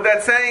 what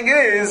that's saying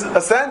is,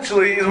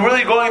 essentially, is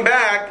really going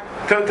back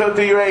to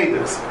your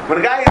Eidos. When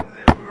a guy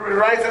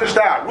writes in the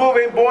Shtar,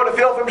 Reuven bought a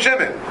field from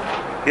Shimon.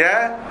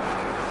 Yeah?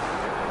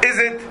 Is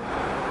it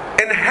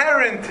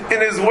inherent in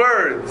his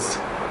words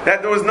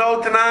that there was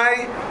no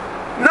Tanai?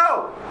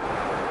 No.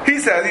 He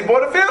says he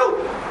bought a field.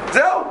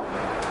 So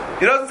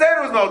he doesn't say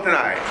there was no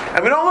Tanai.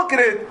 And we don't look at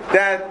it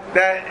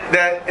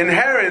that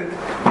inherent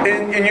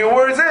in your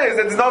words is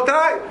that there's no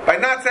Tanai. By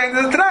not saying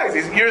there's a Tanai,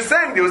 you're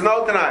saying there was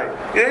no Tanai.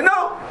 You say,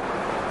 no,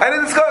 I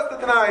didn't discuss the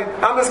Tanai.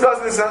 I'm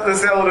discussing the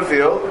sale of the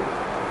field.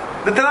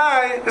 The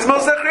Tanai is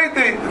Moshe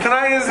Chriti. The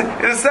Tanai is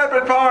a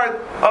separate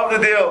part of the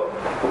deal.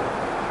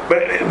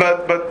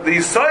 But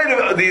the side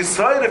of the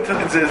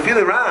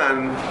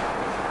Filaran,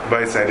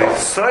 by saying the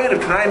side of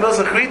Tanai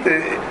Moshe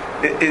Chriti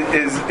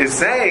is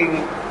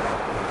saying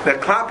that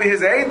Klapi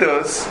his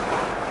Eidos,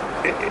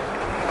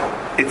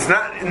 it's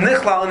not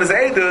Nichlal in his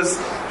Eidos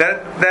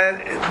that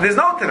there's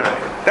no Tanai.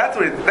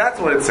 That's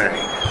what it's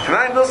saying.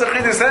 Tanai Moshe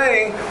Chriti is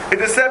saying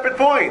it's a separate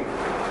point.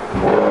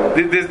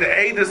 There's the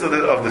edus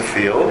of the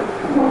field,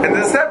 and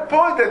there's a separate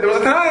point that there was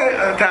a Tanai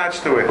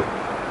attached to it.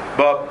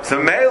 But so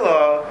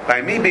Mela,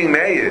 by me being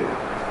made,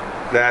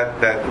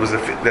 that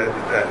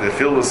the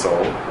field was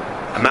sold.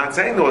 I'm not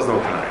saying there was no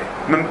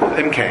Tanai.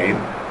 In Cain,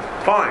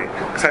 fine.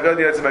 It's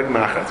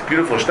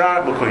beautiful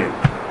star b'kuyim.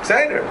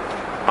 Seder.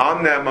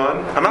 I'm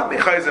Neman. I'm not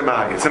Michayzer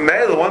Magi. So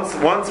Mela,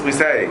 once we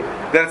say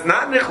that it's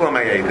not Nichla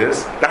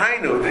Mayedis, the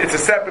Hainu, it's a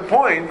separate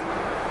point.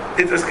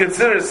 It's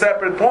considered a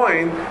separate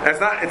point. And it's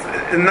not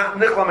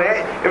Nichla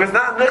Mayedis. If it's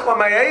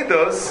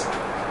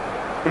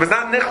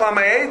not Nichla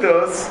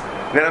Mayedis,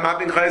 then I'm not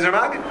being Chayzer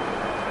Magi.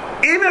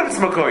 Even if it's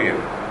Makoyim,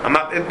 I'm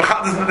not. There's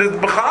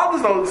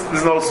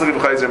no Sugi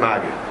Chayzer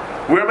Magi.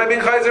 Where am I being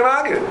Chayzer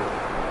Magi?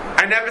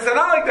 I never said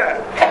not like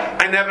that.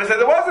 I never said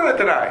there wasn't a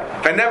Tanai.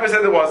 If I never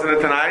said there wasn't a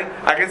Tanai,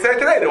 I can say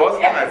today there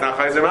wasn't a Tanai. It's not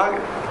Chayzer Magi.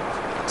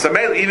 So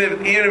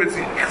even if it's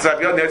Chzav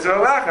Yod Netzir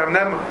Alach, I'm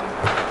never.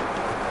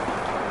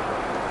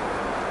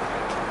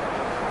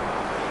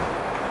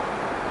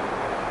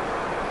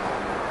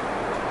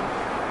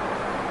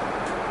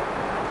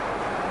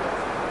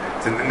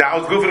 So now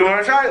it's Guf and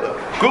Gemara Shaila.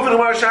 Guf and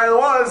Gemara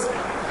Shaila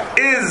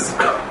is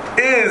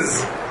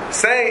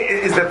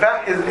the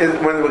fact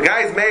when the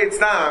guy's made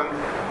stam,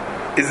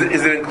 is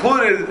it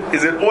included?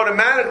 Is it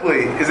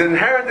automatically? Is it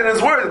inherent in his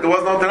word that there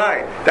was no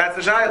Tanai? That's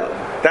the Shaila.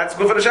 That's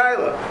Guf and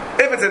Shaila.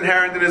 If it's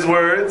inherent in his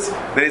words,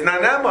 then he's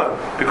not Neman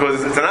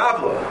because it's an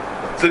Avla.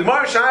 So the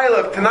Gemara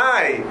Shaila of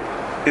Tanai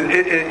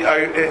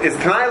is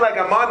Tanai like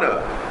a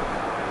mana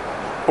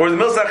or the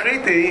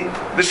Milsachriti.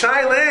 The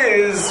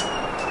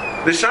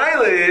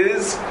shaila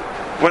is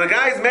when a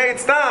guy's made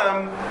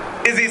stam,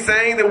 is he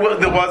saying that it was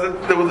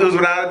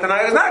without a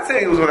Tanai? He's not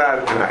saying it was without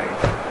a Tanai.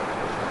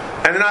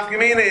 And the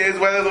nafkamina is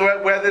whether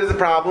there's a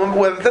problem,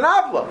 whether it's an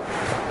avla.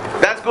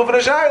 That's good for the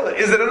shaila.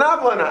 Is it an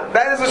avla or not?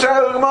 That is the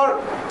shaila of the Gemara.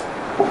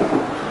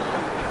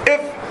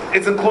 If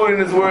it's included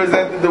in his words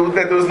that there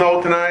was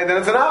no Tanai, then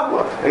it's an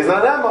avla. It's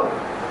not an avla.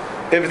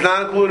 If it's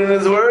not included in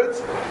his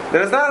words,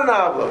 then it's not an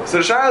avla. So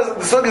the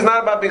sugi is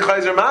not about being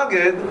chayzer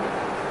magid.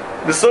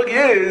 The sugi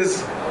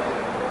is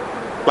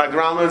like the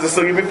Ram learns the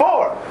sugya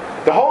before.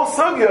 The whole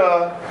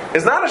sugya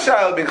is not a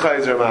shayla being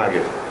chayzer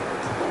magid.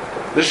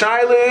 The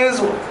shayla is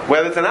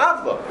whether it's an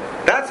avla.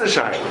 That's the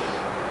shayla.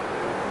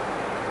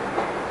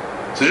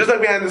 So just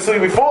like we had the sugya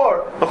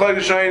before,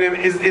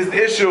 is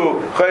the issue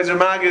chayzer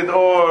magid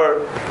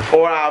or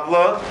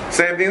avla?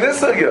 Same thing in this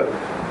sugya.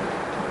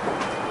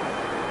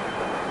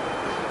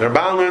 The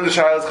Ramban learned the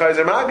shayla is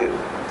chayzer magid.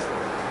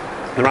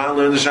 The Ram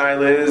learned the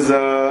shayla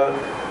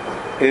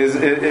is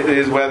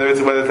whether it's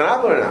an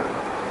avla or not.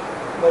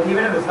 But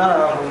even if it's not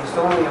an avla, you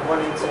still only have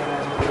one insight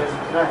as it is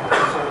tonight,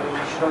 so you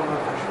should don't know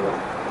for sure.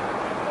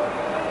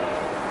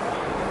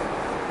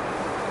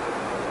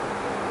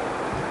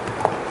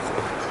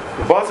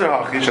 Basar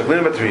hachi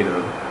shaklin batrina.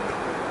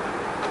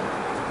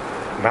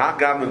 Ma'ak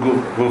gam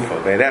gufa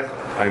beirech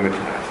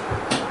aymitnai.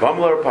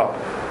 Vamlar papa.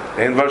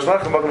 And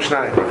varshlach magam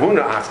shnai.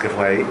 Ravuna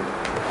askeflei.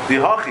 The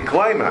hachi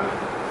klaima.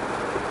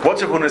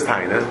 What's Ravuna's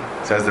taina?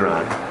 Says the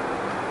Ran.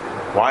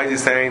 Why is he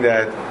saying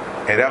that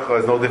erecha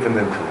is no different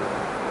than two?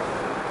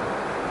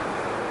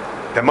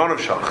 The man of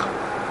shach.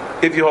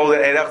 If you hold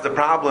that erech is a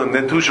problem,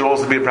 then two should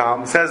also be a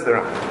problem. Says the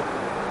Ran.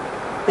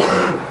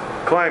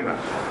 Klaima.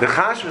 The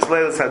chashvis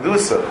leil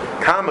sadusa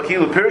kam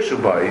akilu pirshu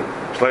bay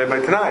shleil by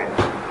tonight.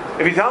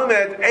 If you tell him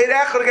that eight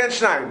echad against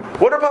shnaim,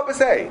 what does Papa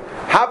say?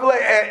 Havle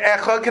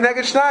echad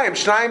connected shnaim.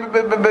 Shnaim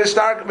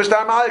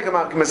b'shtar malik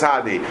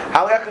mishadi.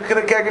 How echad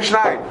connected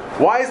shnaim?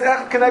 Why is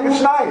echad connected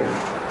shnaim?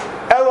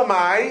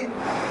 Elamai.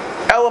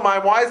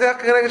 Why is echad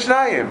connected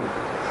shnaim?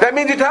 That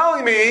means you're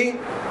telling me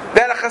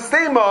that a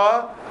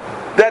chasima,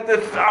 that a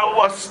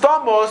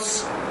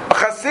stamos, a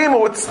chasima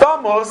with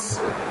stamos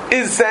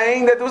is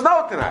saying that there was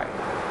no tonight.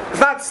 It's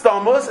not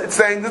stamos, it's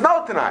saying there's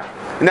no tonight.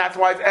 And that's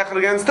why it's echad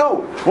against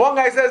two. One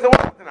guy says there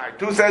was tonight,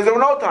 two says there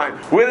was no time.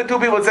 We're the two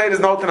people that say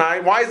there's no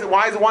tonight. Why is it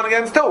one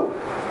against two?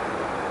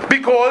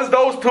 Because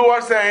those two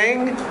are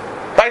saying,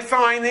 by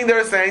signing,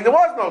 they're saying there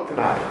was no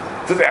tonight.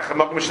 So it's echad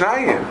makom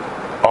shnayim.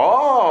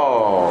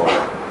 Oh,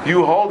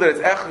 you hold that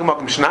it's echad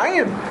makom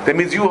shnayim? That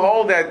means you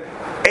hold that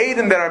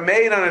Aiden that are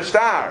made on a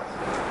star,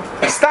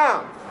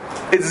 stam,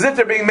 it's as if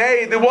they're being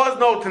made. There was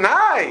no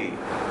Tanai.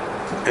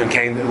 And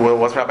Cain,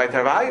 what's Rabbi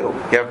Tarvayu?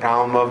 You have a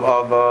problem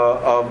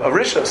of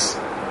rishus.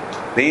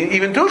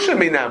 Even two should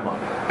be nema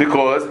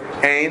because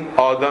ain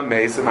adam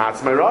meis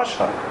matzmei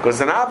rasha because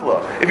it's an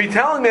avla. If you're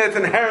telling me it's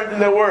inherent in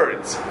their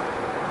words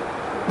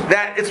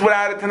that it's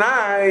without a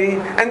Tanai,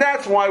 and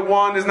that's why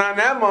one is not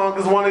nema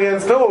because one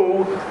against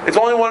two. It's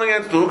only one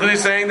against two because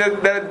he's saying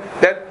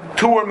that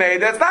two are made.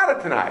 That's not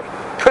a Tanai.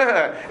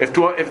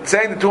 if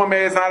saying the two are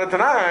made is not a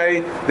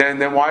Tanai,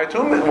 then why are two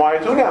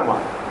nema?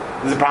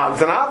 There's a problem.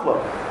 It's an avla.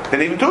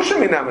 Then even two should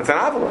be nema. It's an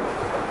avla.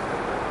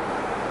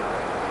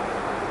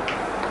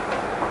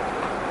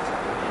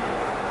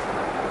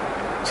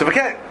 So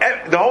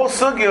the whole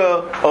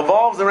sugya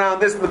evolves around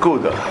this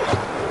nakuda.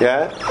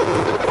 Yeah.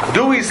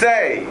 Do we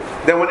say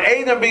that when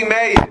Adam being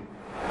made,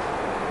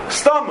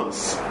 stam,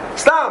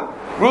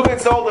 Reuben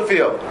sold the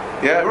field.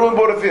 Yeah, Reuben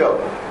bought a field.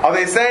 Are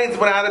they saying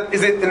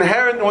is it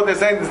inherent in what they're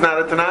saying? It's not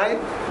a Tanai,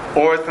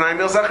 or it's Tanai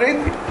Mil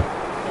Sachriti?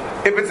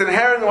 If it's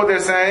inherent in what they're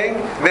saying,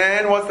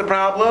 then what's the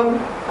problem?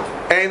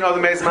 Ain't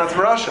other Meis Matz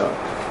Marasha.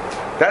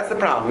 That's the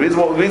problem. The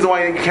reason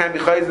why you can't be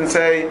chayz and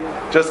say,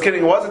 just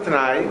kidding, it was a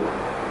Tanai.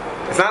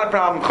 It's not a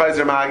problem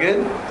chayzer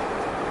magid,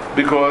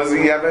 because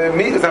you have a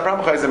migu. It's not a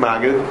problem chayzer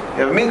magid.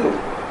 You have a migu.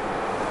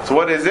 So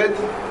what is it?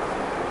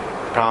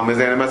 The problem is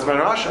ain't a Meis Matz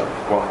Marasha.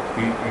 Well,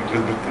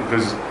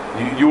 because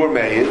you were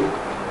made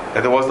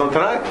that there was no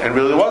Tanai, and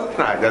really there was a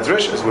Tanai. That's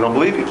rishis. We don't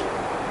believe you.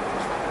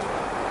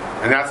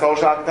 And that's the whole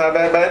shak by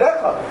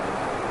Echad.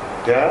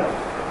 Yeah?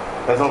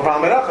 That's no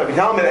problem with Echad. If you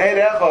tell me that Eid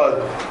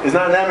Echad is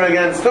not never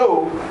against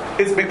two,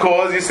 it's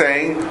because you're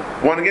saying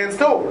one against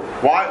two.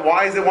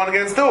 Why is it one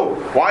against two?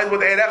 Why is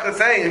what Eid Echad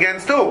saying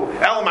against two?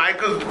 Elamai,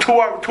 because two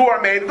are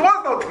made, there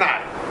was no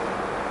Tanai.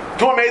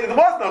 Two are made, there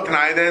was no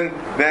Tanai, then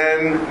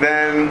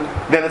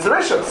it's a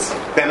Rishus.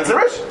 Then it's a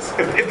Rishus.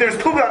 If there's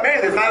two that are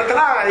made, it's not a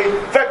Tanai,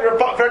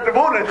 factor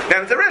bonus,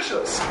 then it's a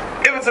Rishus.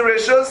 If it's a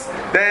Rishus,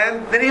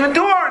 then even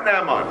two are in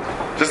Naaman.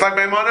 Just like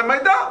Maimon and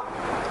Maidah.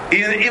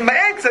 In my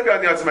eggs, you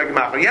have a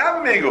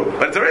migu,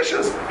 but it's a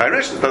rishus. A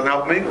rishus doesn't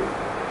help migu.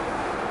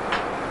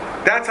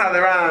 That's how the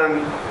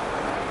Ran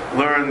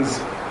learns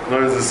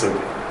the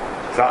sugi.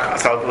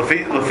 So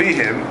lefi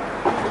him,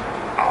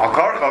 Al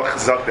Karchach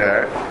zok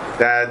there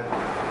that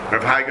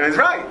Rav Hagen is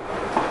right.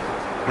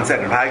 He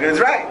said Rav Hagen is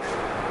right.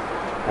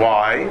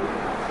 Why?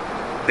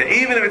 That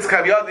even if it's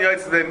kaviyot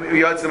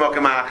yotz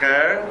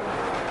mokamacher,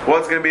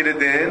 what's going to be the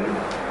din?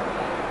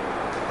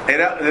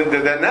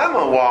 The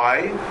nama.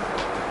 Why?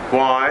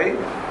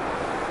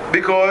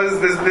 Because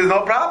there's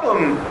no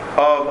problem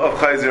of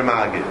Chayzer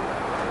Magid.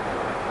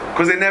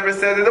 Because they never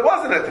said that it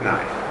wasn't a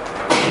Tanai.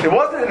 It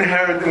wasn't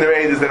inherent in their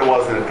ages that it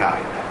wasn't a Tanai.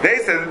 They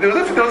said that there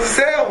was a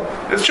sale.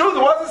 It's true,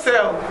 there was a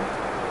sale.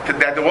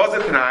 That there was a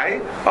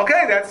Tanai.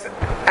 Okay, that's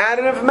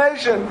added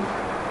information.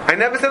 I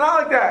never said not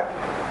like that.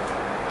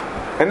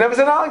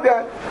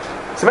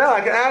 So man,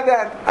 I can add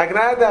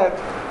that.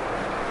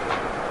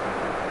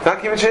 It's not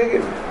keeping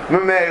shaking.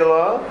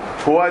 Memela,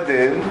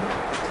 Huadin,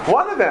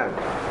 one of them.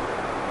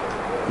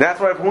 That's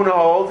why Huna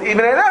holds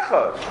even Eid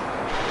Echad.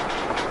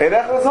 Eid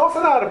Echad is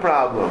also not a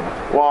problem.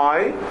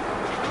 Why?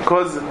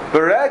 Because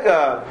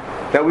Berega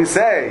that we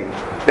say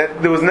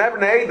that there was never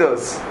an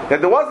Eidos,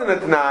 that there wasn't a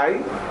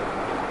Tanai,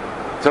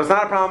 so it's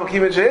not a problem of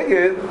Kibbutz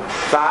Shegid,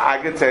 so I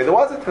could say there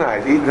was a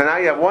Tanai.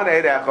 Tanai, you have one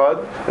Eid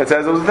Echad that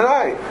says it was a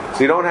Tanai.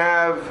 So you don't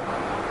have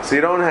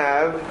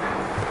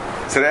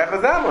Tzedek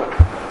Chazama.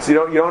 So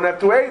you don't have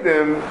to aid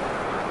them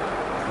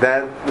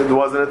that there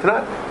wasn't a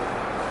Tanai.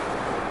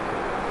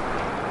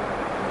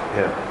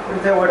 Yeah.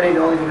 Isn't that what they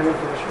only do for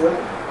the shul?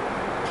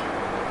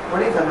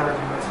 What is that not a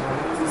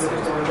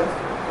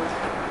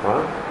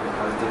What?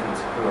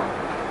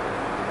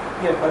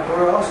 Yeah, by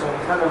Pura also, you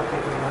can't have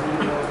taken money.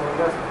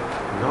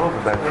 No,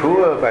 but by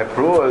Pura,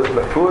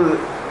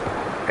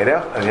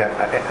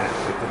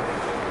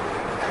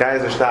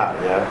 guys are star,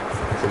 yeah.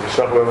 So if you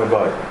struck with my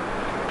boy,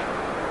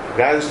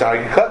 guys are star,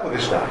 you cut with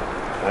the star,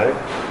 right?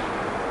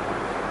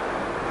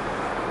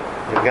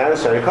 You guys are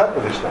star, you cut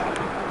with the star.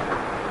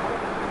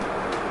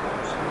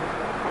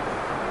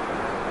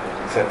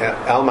 So,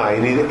 Elma,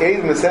 you need to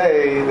aid to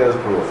say there's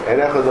proof. And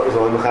Echad is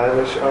only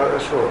Mechanim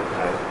Ashur.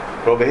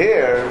 But over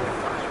here,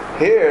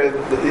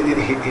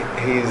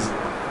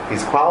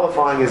 he's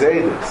qualifying his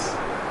Eidus.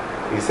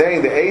 He's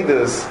saying the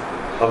Eidus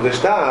of the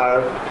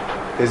Shtar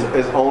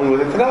is only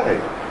with a Tanai.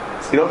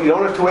 So you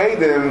don't have to aid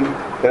them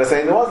that are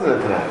saying there wasn't a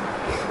Tanai.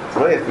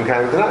 So you have to be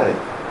kind of Tanai.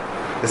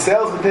 The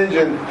sales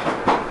contingent,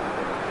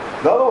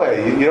 the other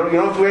way, you don't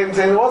have to aid them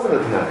saying there wasn't a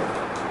Tanai.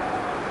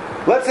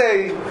 Let's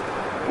say,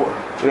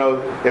 you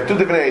have two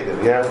different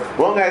Eidim, yeah?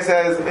 One guy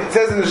says, it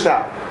says in the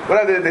Shtar.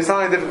 Whatever, they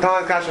sign different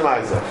times, Kasha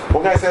Maisa.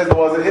 One guy says there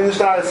wasn't in the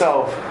Shtar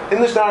itself. In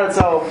the Shtar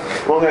itself,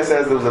 one guy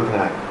says there was a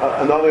Tanai.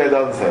 Another guy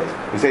doesn't say.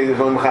 We say there's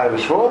no Mechayev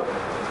Shvur.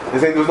 They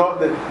say there's no,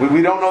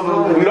 we don't know,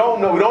 we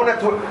don't have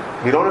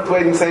to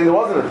wait and saying there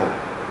wasn't a Tanai.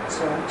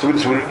 So we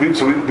don't have Eidim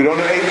there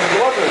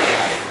wasn't a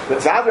Tanai.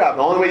 That's Adrab.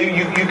 The only way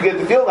you get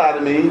the feel out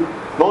of me, is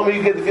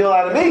if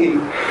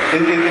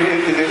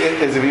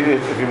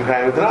you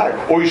Mekayim a Tanai.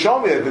 Or you show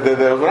me that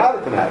there was not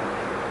a Tanai.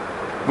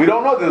 We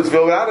don't know that there was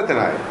filled without a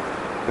Tanai.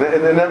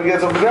 And it never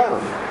gets off the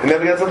ground. You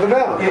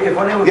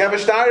have a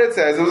Shtar that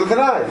says it was a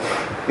Tanai.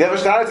 You have a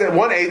Shtar that says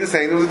one Eid is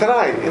saying there was a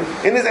Tanai.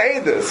 In his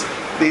Eidus,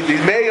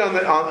 he's made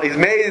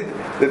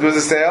that there was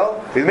a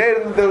sale. He's made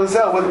that there was a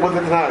sale with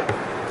the Tanai.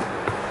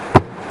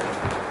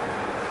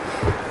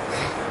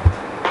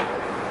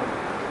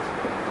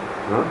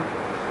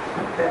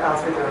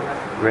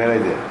 Great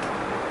idea.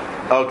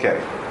 Okay.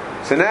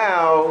 So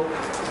now,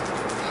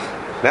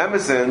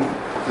 Emerson,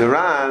 the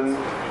Ran,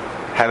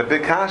 had a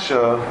big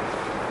kasha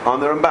on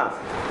the Ramban.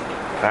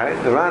 Right?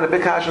 The Ran had a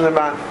big kasha on the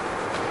Ramban.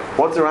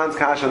 What's the Ran's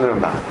kasha on the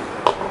Ramban?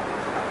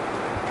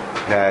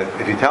 That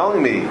if you're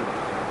telling me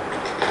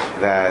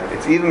that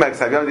it's even by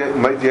Ksaviyot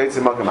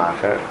Yaitze Makam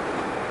Acher,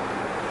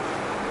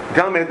 you're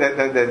telling me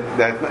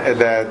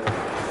that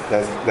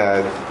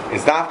that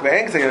it's not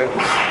that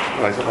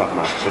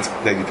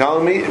you're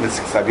telling me if it's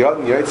Savyot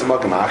and Yoytz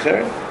Makam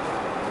Acher,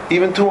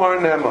 even two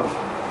aren't Nema.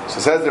 So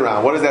says the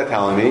Ram, what is that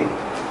telling me?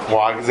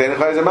 Why?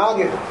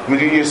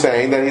 You're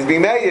saying that he's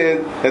being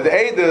made that the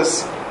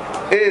Eidus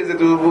is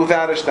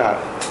without a shtar.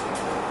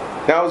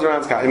 That was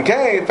Ran's cut. In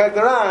fact,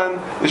 the Ran,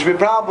 there should be a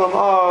problem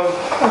of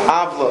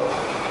Avla.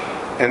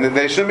 And that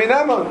they shouldn't be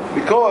Neman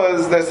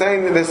because they're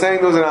saying there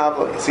was an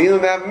Avla. So even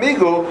though they have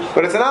Migu,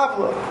 but it's an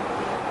Avla.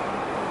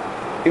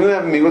 Even though they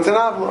have Migu, it's an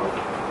Avla.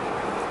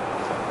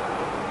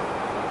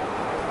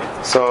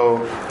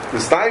 So the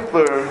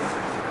Stifler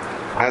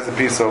has a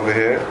piece over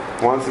here.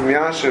 Wants to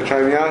Miyasha,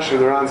 try Miyasha,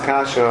 the Ran's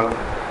Kasha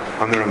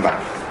on the Ramban.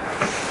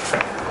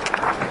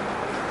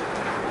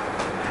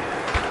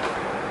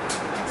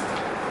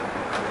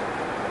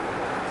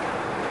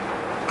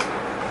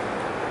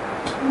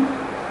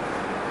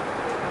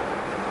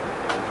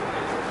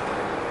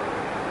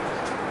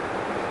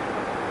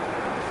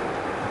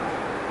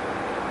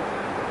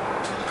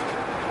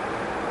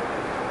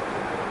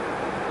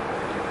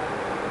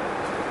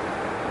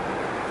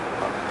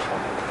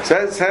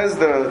 Says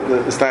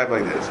the style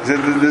like this. He says,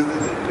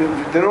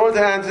 in order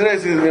to answer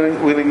this,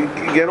 we're going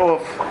to get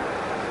off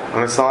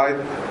on a side,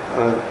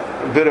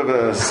 a bit of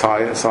a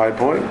side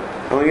point,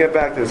 and we'll get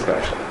back to this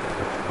question.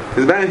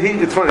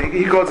 It's funny.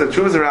 He calls it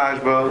Shuvas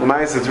Rashba.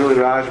 L'mayis it's really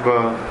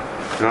Rashba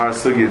in our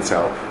sugi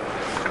itself.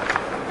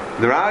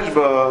 The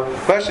Rashba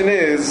question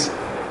is,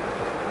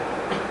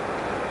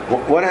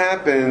 what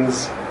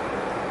happens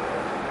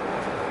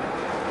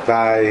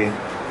by?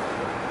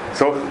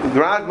 So the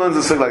Raj learns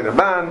the sug like the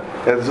ban.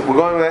 We're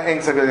going with the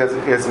Eng Sag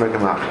Yetz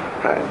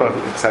Makamacher, right? But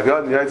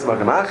Sagyot and Yetz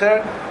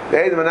Makamacher, the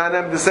Eidim are not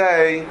them to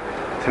say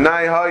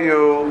Tanai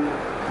Hayu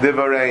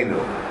Divareinu.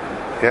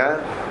 Yeah.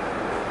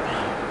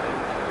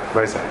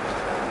 Very sad.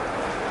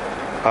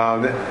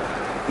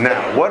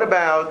 Now, what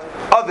about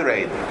other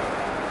Eidim?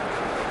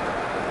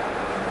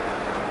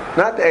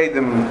 Not the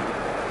Eidim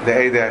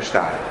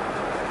Ashtar.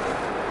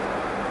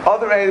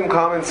 Other Eidim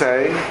come and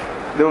say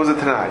there was a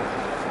Tanai.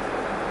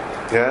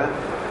 Yeah.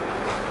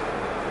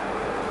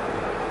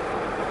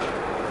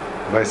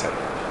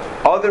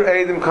 Other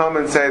Eidim come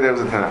and say there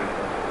was a Tanai.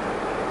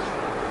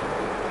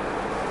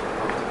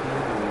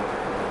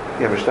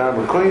 Yeah,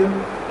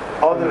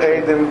 other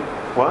Eidim,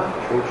 what?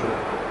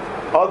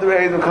 Other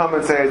Eidim come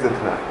and say it's a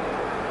Tanai.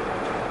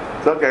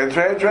 It's okay,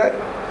 trade.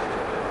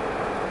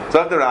 It's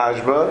not the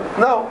Rashba.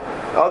 No.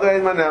 Other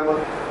Eidim are Nema.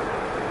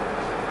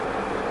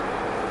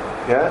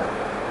 Yeah?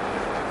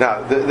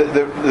 Now,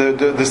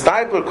 the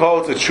Stipler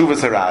calls it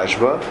Shuvas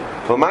HaRashba.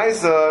 But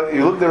Maisa,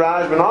 you look at the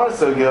Rashba in our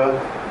sugya,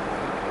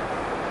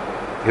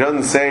 he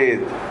doesn't say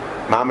it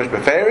mamish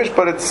beferish,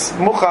 but it's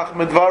muchach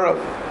midvarav.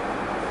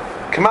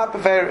 Kamat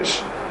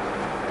beferish.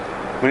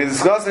 When he's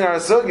discussing our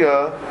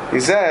sugya, he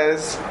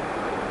says,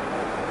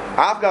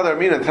 "Afgad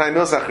armina t'nai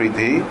mil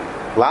sachriti,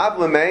 lav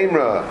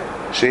lemeimra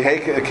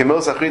shehei kemil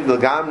sachrit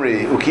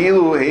l'gamri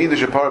ukilu heidu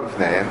shepar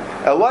b'fneim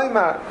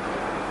eloymar."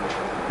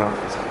 No,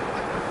 sorry.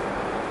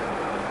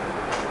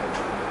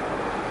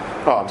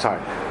 Oh, I'm sorry.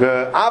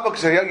 The Abak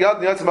Shayad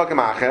Yatz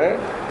Makamacher,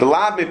 the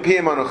Lab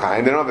Mipim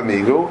Anuchaim, they don't have a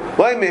Migu.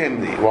 Why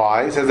Mihimni?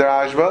 Why? Says the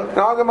Rashba.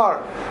 No,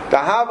 Gemara. The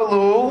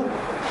Havalu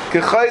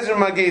Kechayzer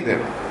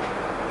Magidim.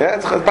 Yeah,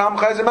 it's Pam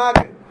Chayzer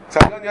Magid.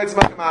 Shayad Yatz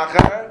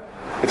Makamacher,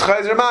 it's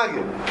Chayzer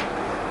Magid.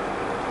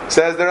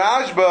 Says the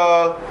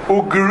Rashba,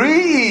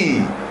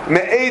 Ugri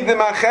Me'edim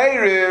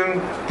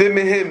Acherim de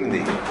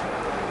Mihimni.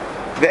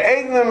 The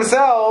Eidim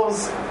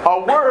themselves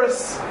are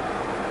worse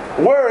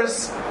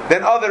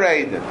than other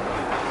Eidim.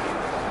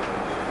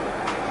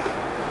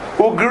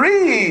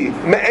 Ugri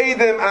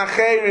me'edim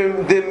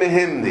acherim de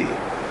mehimni.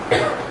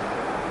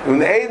 When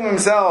the Eidim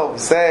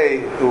themselves say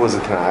it was a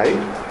Tanai,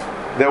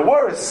 they're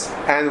worse,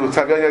 and with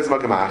they're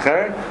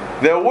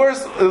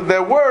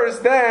worse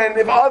than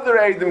if other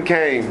Eidim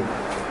came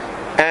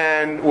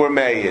and were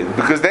made,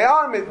 because they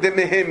are the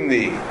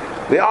mehimni,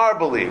 they are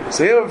believers.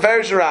 So here,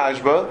 Ferish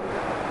Rashba,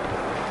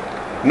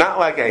 not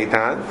like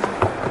Eitan,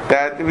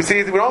 that we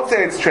don't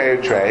say it's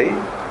trey.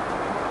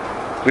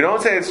 We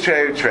don't say it's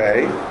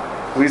trey.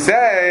 We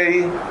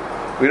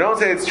don't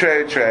say it's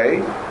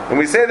trey, and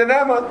we say the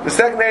Nema, the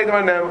second Eidim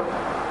are Nema.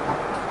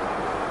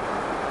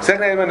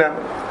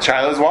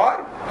 Child is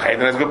what?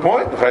 Chayden has a good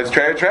point. It's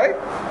trey.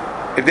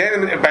 If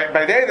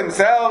by they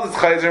themselves it's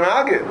Chayzer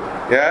Magid,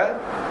 yeah?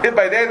 If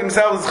by they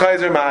themselves it's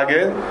Chayzer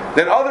Magid,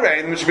 then other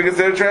Eidim should be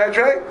considered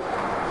trey.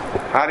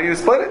 How do you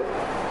split it?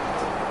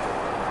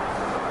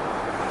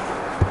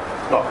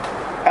 Oh,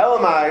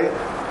 Elamai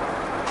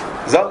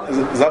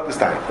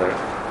Zapestein.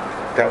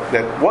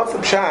 That what's the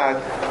pshat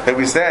that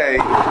we say?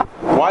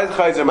 Why is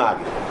Chayzer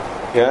Magid?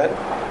 Yeah,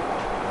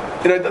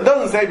 it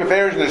doesn't say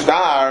beferish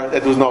nishtar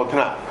that there was no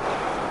Tanai,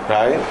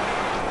 right?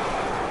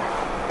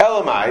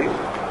 Elamai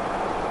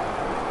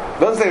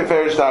doesn't say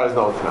beferish nishtar is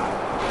no Tanai.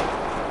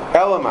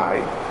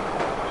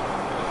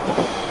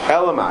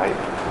 Elamai,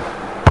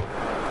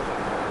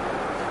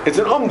 it's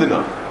an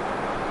umdina.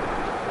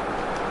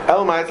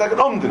 Elamai, it's like an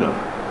umdina.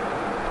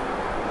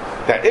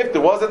 that if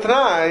there was a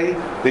Tanai,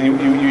 then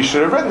you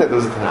should have written that there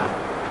was a Tanai.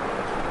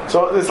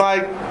 So it's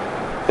like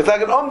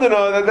an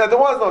Umdana that there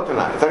was no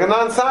Tanai. It's like a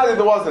non-side that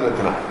there wasn't a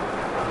Tanai.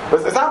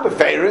 But it's not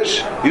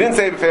Beferish. You didn't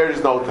say Beferish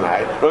is no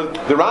Tanai.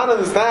 The Ran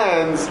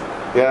understands,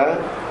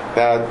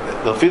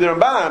 that the Fider and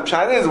Bam,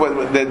 Shad is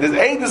there's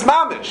Eidus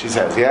Mamish, he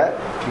says,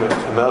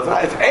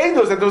 It's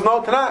Eidus that there's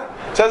no Tanai.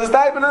 Says it's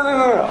type,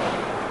 no.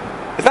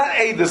 It's not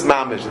Eidus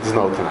Mamish that there's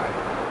no Tanai.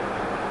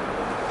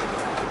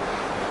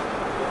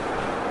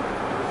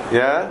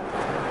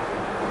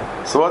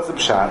 So what's the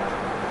Pshat?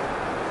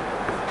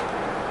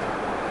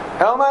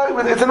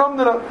 It's an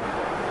Umdana.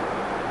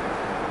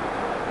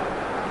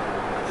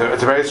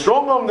 It's a very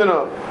strong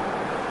Umdana.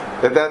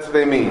 That's what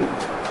they mean.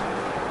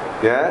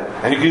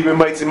 And you can even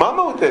Mitzvah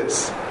Mama with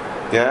this.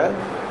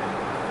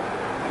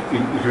 You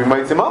can be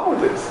Mitzvah Mama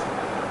with this.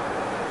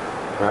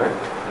 Right?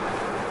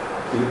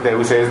 They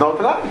would say it's not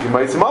tonight. You can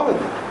Mitzvah Mama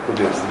with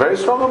this. Very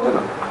strong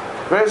Umdana.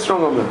 Very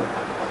strong Umdana.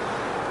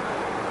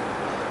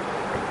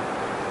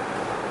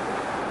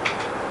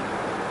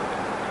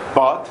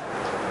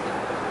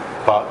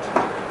 But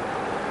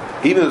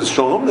even as a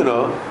strong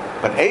Umdana,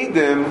 but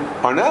Eidim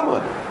are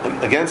Naman.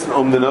 Against an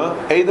Umdana,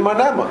 Eidim are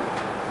Naman.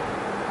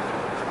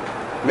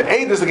 The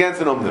Eid is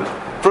against an Umdana.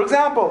 For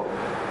example,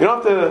 you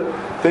don't have to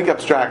think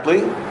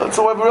abstractly. Let's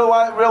have a real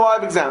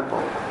live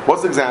example.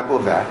 What's the example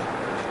of that?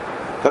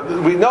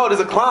 We know there's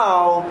a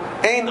klal,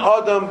 Ein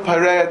Adam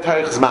Parei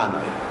Teich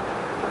Zmanai.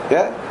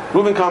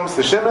 Reuben comes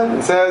to Shimon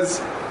and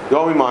says, "You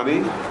owe me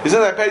money." He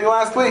says, "I paid you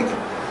last week.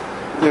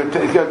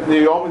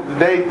 You owe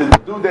me the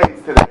due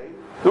date's today.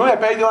 I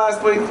paid you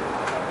last week."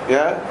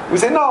 We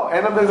say no.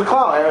 And there's a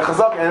klal,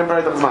 Chazak Ein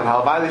Parei Teich Zmanai.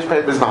 Halvai Lish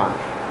paid Bizman.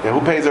 Who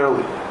pays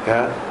early?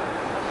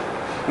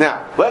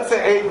 Now, let's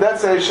say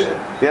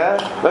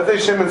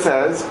Shimon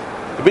says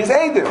it means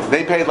Eidim.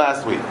 They paid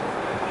last week.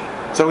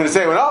 So we're going to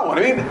say, well, no, what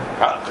do you mean?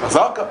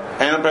 Chazaka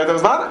and I'm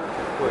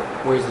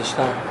Where's the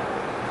star?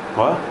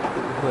 What?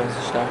 Who has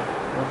the star?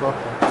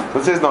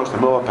 Let's say it's no star,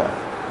 Milvapah.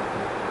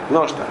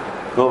 No star,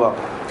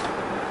 Milvapah.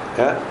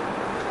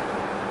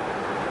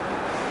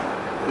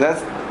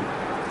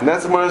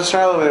 That's more of a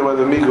shadow with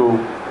the Migu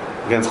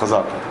against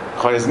Chazaka.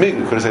 Chayes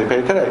Migu could have said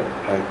paid today.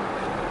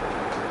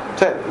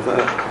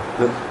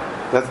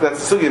 That's the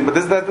sugya, but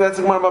that's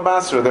the Gemara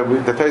Babasra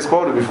that Tais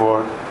quoted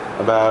before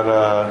about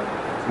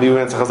Migu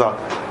and Chazaka.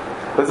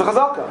 But it's a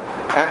Chazaka,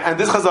 and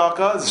this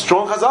Chazaka is a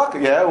strong Chazaka.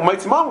 Who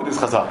might come with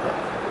this Chazaka?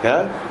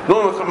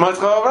 No one might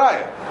come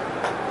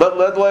Let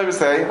the lawyer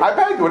say, "I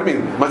paid you." What do you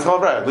mean? Might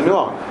come leave me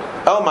alone.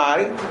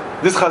 Elmai,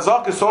 this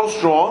Chazaka is so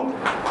strong.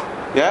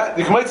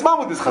 You can make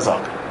with this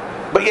Chazaka,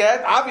 but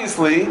yet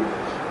obviously,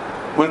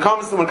 when it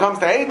comes to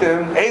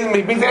Eidim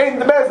means Eidim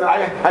the best.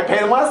 I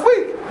paid him last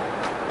week.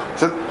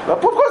 So, of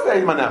course they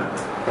ate my name,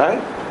 right?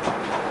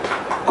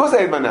 Of course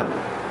they ate my name.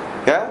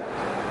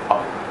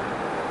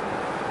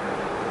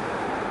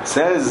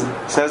 Says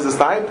the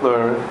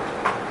Stipler,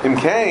 Im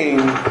Kain,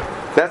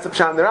 that's the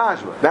Pshat in the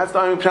Rajba. That's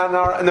the only Pshat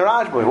in the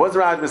Rajba. What does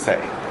the Rajba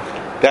say?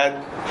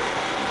 That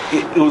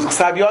it was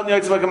Ksav Yod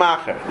Yotzim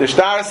HaGemacher. The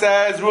Shtar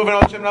says Reuven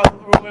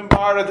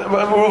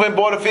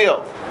bought a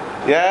field.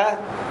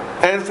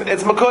 And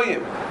it's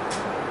Makuyim.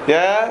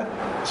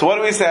 So what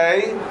do we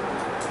say?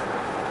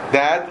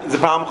 That is a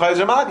problem with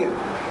Chayzer Magin.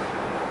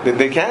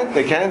 They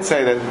can't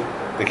say that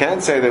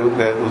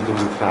it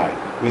was a Tanai.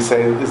 We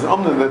say there's an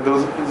Umdan that it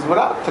was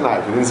without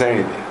Tanai. We didn't say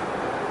anything.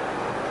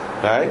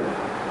 Right?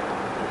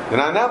 They're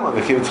not Naman.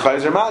 They keep it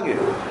Chayzer Magin.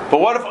 But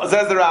what if,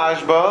 says the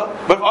Rashba,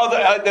 but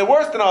if they're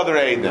worse than other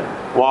Eidim.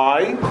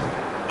 Why?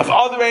 If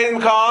other Eidim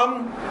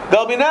come,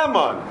 they'll be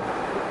Naman.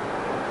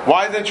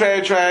 Why is it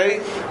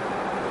Trey?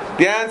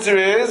 The answer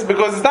is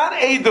because it's not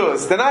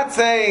Eidus. They're not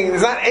saying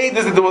it's not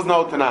Eidus that there was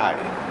no Tanai.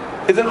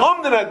 It's an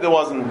Umdana that there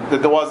wasn't a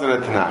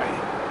Tanai.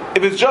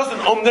 If it's just an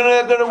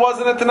Umdana that there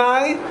wasn't a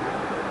Tanai,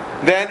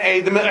 then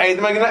Eidim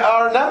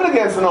are never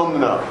against an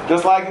Umdana.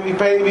 Just like if he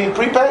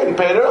prepaid, he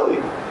paid early.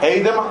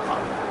 Eidim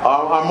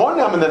are more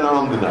never than an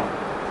Umdana.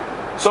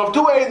 So if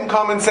two Eidim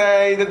come and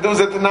say that there was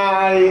a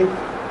Tanai,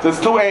 there's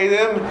two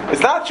Eidim,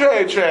 it's not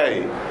Trey. It's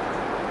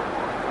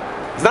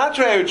not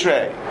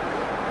Trey.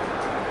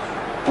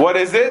 What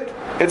is it?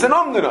 It's an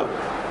Umdana.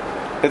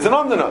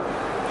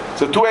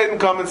 So two Eidim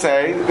come and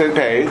say they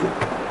paid,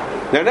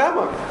 they're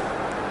never.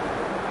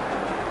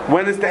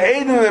 When it's the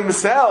Eidim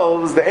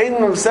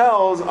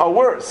themselves are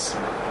worse.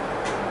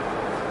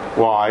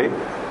 Why?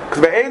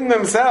 Because the Eidim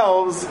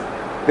themselves,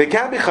 they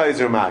can't be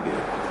Chayzer Magid.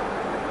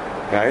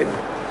 Right?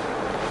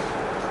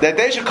 That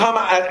they should come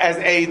out as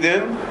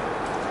Eidim,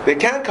 they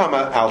can't come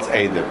out as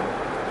Eidim.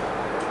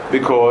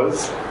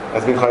 Because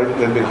there's been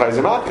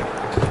Chayzer Magid.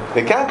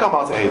 They can't come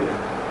out as Eidim.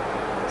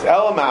 It's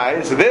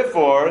Elamai, so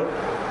therefore,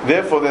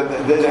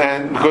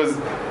 and because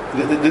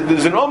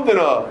there's an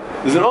Umdana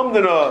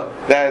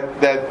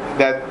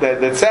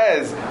that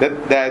says that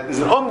there's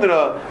an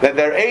Umdana that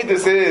their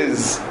Eidus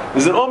is.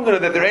 There's an Umdana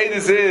that their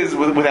Eidus is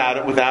without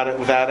a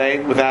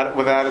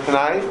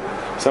Tanai.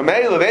 So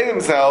Meila, they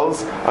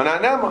themselves are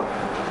not Nema.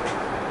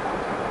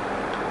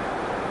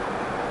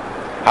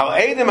 Al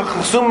Eidim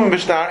Chasumim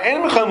B'Shtar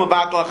Ein Mechal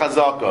Mubatal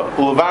Chazaka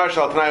Ulevar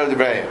Shal Tnai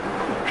Udebreim.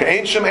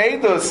 Ain't Shem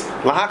Eidus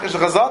Lahakish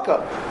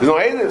Chazaka. There's no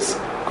Eidus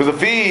because the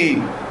fee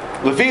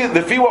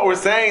what we're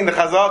saying the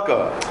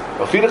Chazaka.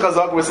 The fee the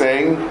Chazaka we're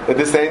saying that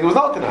this saying there was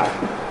no Tanai.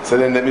 So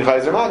then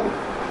Michal Zer Magid.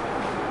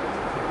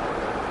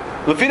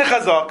 The fee the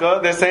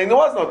Chazaka they're saying there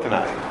was no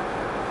Tanai.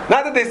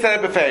 Not that they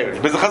said it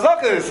beferish, but the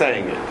Chazaka they're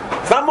saying it.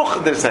 It's not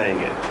Much they're saying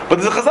it, but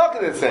there's a Chazaka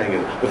they're saying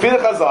it. The fee the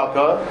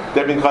Chazaka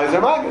they're being Michal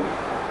Zer Magid.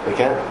 They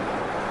can't.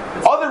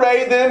 Other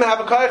Eidim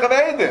have a Koyach of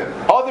Eidim.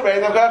 Other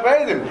Eidim have a Koyach of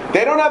Eidim.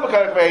 They don't have a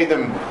Koyach of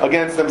Eidim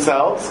against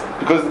themselves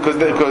because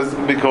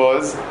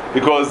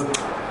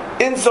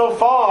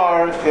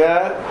insofar,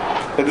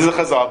 that this is a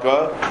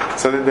Chazaka,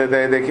 so that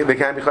they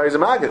can't be Chayz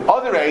Magid.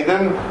 Other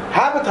Eidim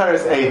have a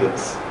Taurus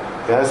Eidims.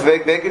 So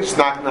they could just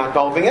knock the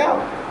whole thing out.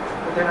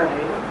 But they're not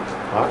Eidim.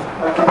 What?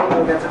 Why can't they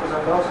go against a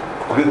Chazaka also?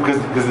 Because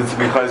it's to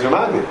be Chayz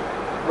Magid.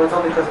 Well, it's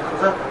only because of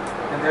Chazaka,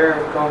 and they're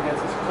going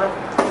against this Chazaka.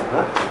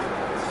 Huh?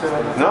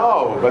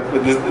 No, but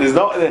there's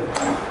no.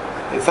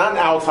 It's not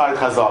outside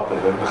Chazaka.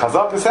 The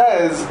Chazaka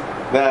says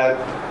that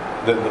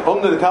the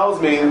Umna tells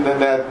me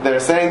that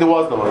they're saying there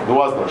was no Tanai,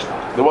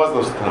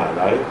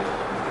 right?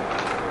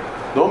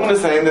 The Umna is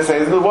saying they're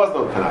saying there was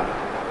no Tanai.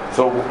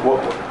 So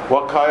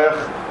what Kayach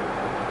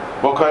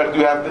do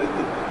you have?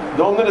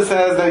 The Umna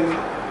says that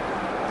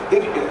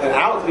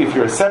if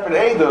you're a separate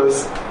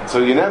Eidos, so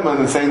you're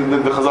never saying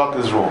that the Chazaka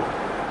is wrong.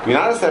 You're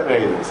not a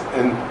separate Eidos,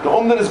 and the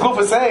Umna is good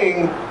for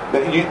saying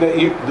that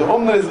the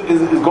Umna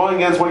is going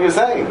against what you're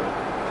saying.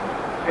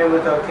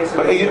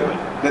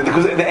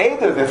 Because the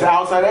Eidim, that's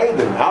outside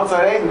Eidim.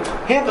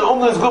 Here the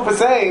Umna is good for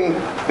saying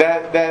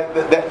that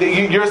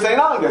you're saying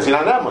no, I guess you're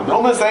not that one. The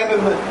Umna is saying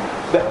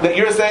that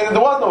you're saying that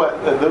there was no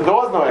Eidim. There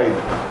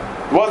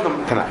was no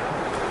Tanai.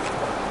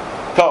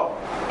 So,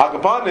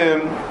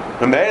 Akapanim,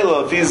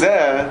 Meila, if he's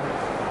there,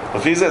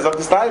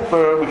 Dr.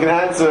 Steifer, we can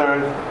answer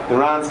the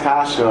Ran's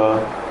Kasha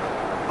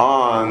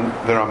on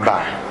the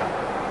Ramban.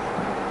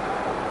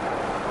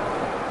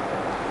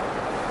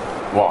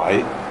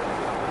 Why?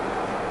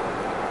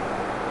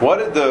 What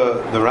did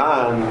the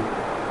Ran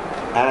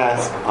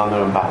ask on the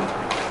Ramban?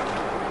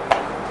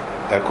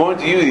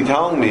 According to you, you're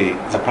telling me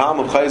it's a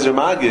problem of Chayzer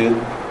Magid.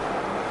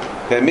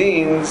 That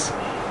means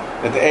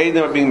that the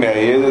Eidim are being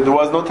made, that there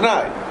was no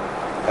Tanai.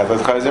 That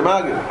was Chayzer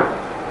Magid.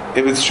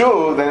 If it's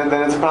true, then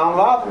it's a problem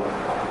of Avla.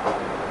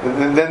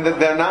 Then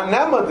they're not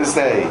Nema to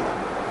say.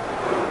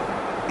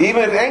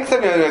 Even if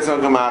Engsam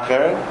Yadayim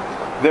Gemacher,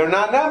 they're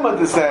not Nema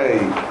to say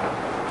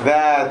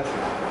that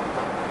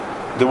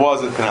there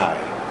was a Tanai.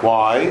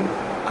 Why?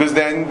 Because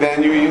then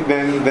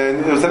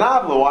it was an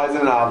Avla. Why is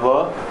it an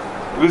Avla?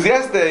 Because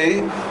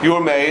yesterday you were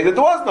made that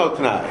there was no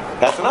Tanai.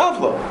 That's an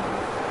Avla.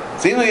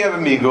 So even though you have a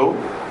Migu,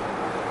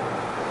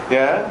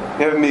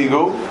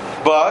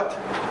 but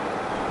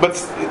the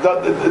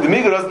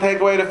Migu doesn't take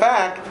away the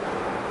fact.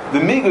 The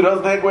Migu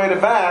doesn't take away the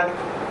fact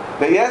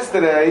that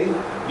yesterday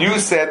you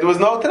said there was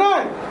no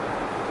Tanai.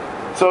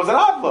 So it's an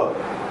Avla.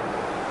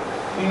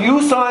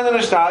 You signed on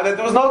the shtar that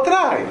there was no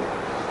Tanai.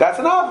 That's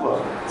an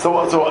Avla.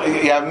 So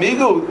you have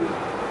Migu.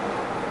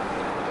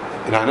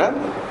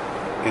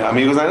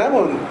 Amigu's not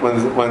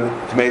when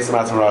to make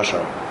some from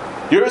Russia.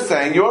 You're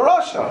saying you're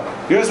Russia.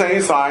 You're saying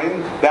you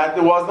signed that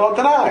there was no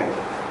Tanai.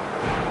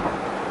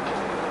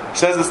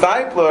 Says the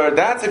Steipler,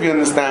 that's if you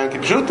understand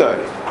Kipshuta,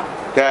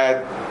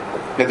 that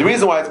the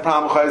reason why it's a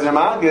problem with Chayzer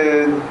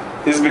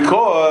Magid is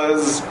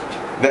because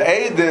the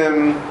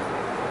Eidim,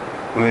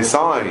 when they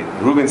signed,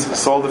 Reuben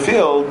sold the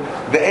field,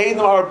 the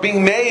Eidim are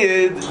being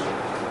made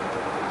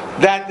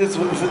that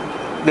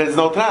there's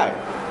no Tanai.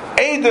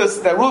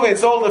 Eidus that Reuven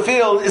sold the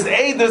field is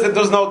Eidus that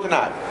there's no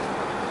Tanai.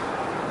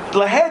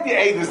 Lahedi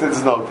Eidus that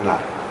there's no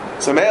Tanai.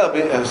 So that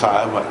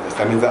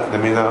means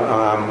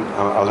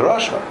I was a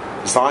Russia.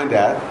 Signed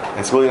that, and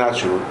it's really not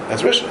true.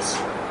 That's Rishus.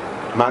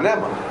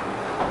 Manema.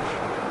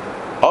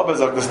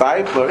 Obazak the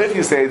Steipler, if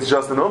you say it's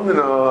just an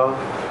Umdina,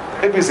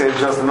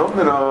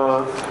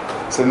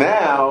 so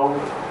now,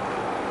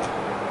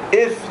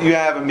 if you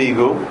have a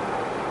Migu,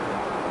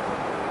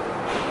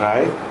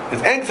 right,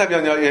 it's Enksav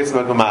Yon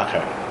Yitzmak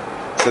Umacher.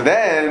 So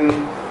then,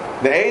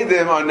 the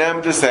Eidim are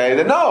them to say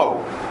that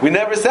no, we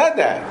never said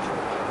that.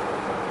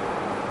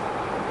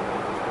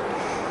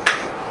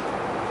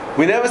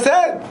 We never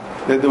said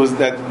that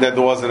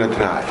there wasn't a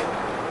Tanai.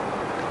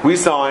 We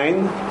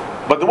signed,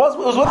 but it was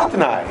with a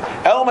Tanai.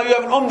 Elma, you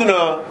have an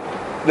Umdana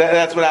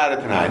that's without a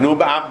Tanai. No,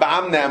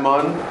 Ba'am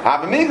Neman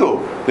have a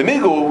Migu. The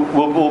Migu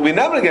will be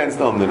never against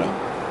the Umdana.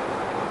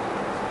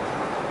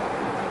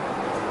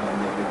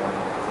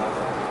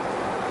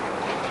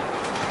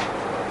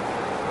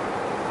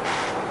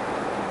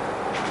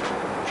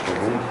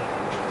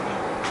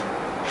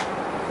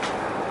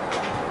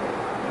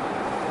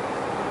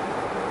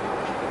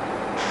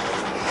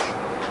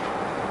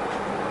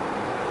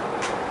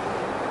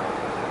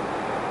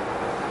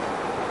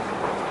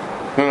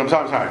 No, I'm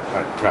sorry.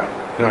 Right.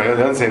 No, it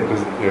doesn't say it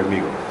because you're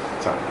Migu.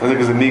 Sorry. It doesn't say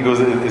because the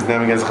Migu is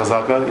them against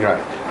Chazaka. You're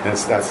right.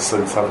 That's the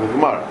stuff of the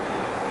Gemara.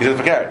 He says,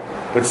 forget it.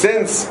 But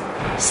since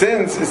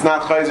it's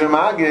not Chayzer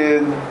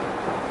Magid,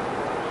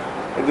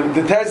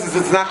 The teretz is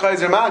it's not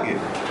chayzer magid.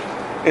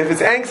 If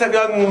it's eng ksav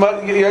yod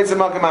yoytze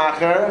makam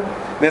acher,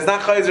 then it's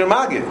not chayzer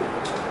magid.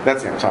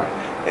 That's it. I'm sorry.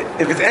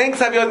 If it's eng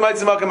ksav yod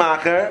yoytze makam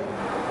acher,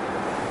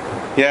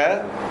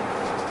 yeah,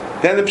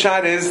 then the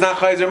pshat is it's not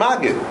chayzer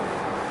magid.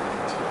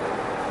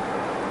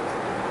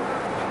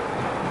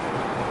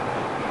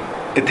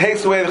 It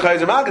takes away the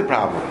chayzer magid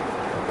problem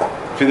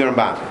for the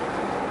Ramban.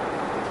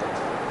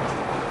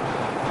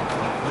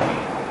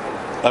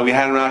 Like we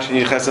had in Rashi in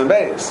Yiches and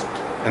Beis,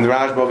 and the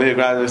Rashba over here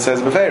gradually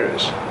says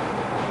beferish.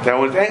 Now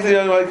when it's eng ksav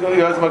yod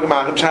yoytze makam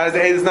acher, pshat is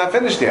the Eid is not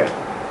finished yet.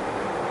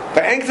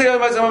 But eng ksav yod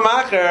yoytze makam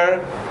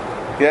acher,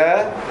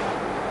 yeah,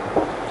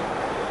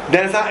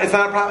 then it's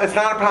not a problem. It's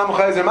not a problem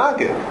with chayzer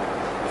magid.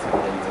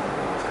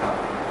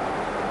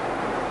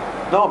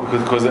 No,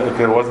 because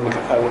it wasn't.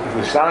 If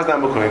the shtar is not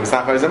mukayim, it's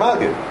not chayzer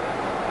magid.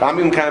 I'm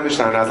being kind of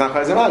shtar, it's not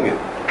chayzer magid.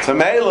 So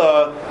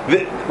meila,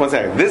 one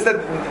second. This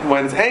that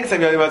when it's eng ksav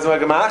yod yoytze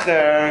makam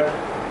acher,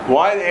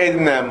 why the eid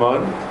in that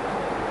one?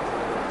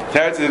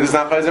 Teretz is it's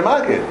not chayzer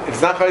magid. If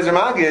it's not chayzer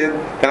magid,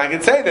 then I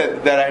can say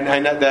that then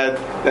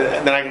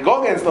I can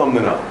go against the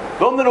umdana.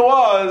 The umdana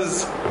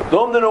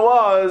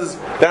was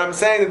that I'm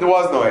saying that there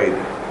was no eid.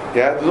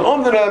 Yeah, the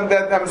umdana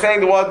that I'm saying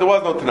there was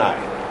no tanai.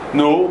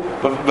 No,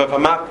 but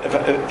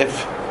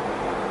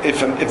if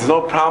there's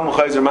no problem with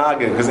chayzer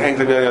magid because eng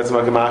ksav yod yoytze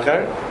makam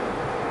acher,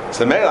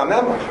 so meila I'm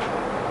not much.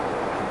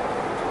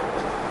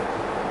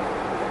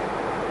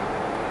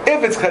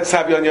 If it's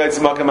ksav yod yoytze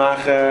makam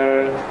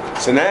acher,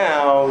 so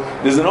now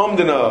there's an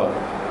umdana.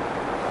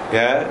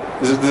 Yeah,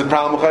 there's a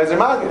problem with chayzer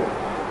magid.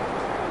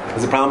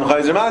 There's a problem with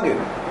chayzer magid.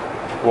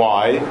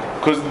 Why?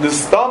 Because the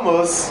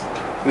stamus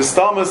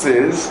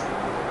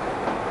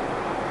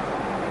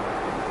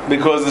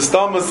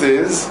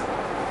is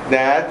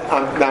that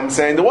I'm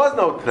saying there was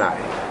no Tanai.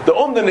 The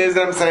umdan is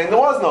that I'm saying there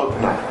was no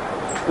Tanai.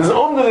 There's an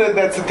umdan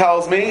that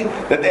tells me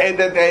that the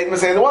Eid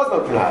was saying there was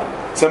no Tanai.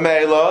 So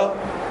Meila,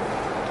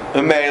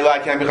 I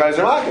can't be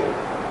chayzer magid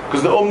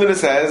because the umdan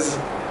says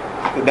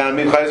that I'm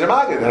being chayzer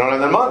magid. I don't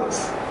have that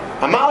manas.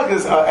 A malik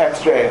is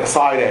extra aid, a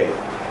side aid.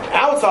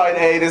 Outside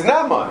aid is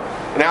naman.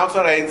 An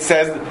outside aid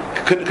says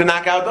could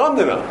knock out the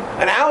umdana.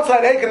 An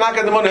outside aid can knock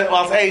out the umdana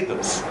whilst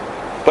aidos.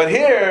 But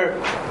here,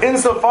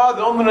 insofar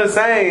the umdana is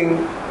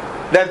saying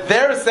that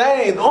they're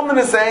saying the umdana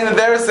is saying that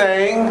they're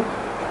saying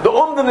the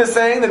umdana is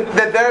saying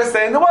that they're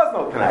saying there was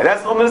no tanai.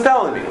 That's what the umdana is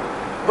telling me.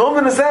 The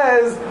umdana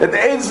says that the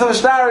aidos of the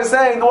shtar is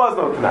saying there was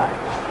no tanai.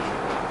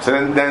 So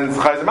then it's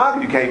chayzer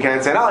magid. You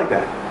can't say it not like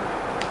that.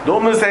 The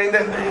umdana is saying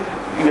that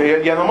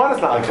you have no manas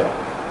not like that.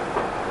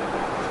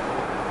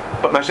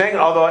 But Mashaying,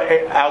 although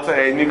outside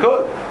aid you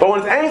could. But when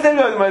it's anything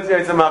else, then there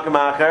is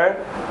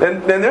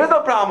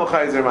no problem with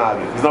chayzer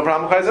magid. There's no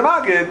problem with chayzer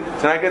magid,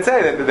 so I can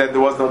say that there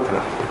was no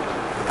tanai.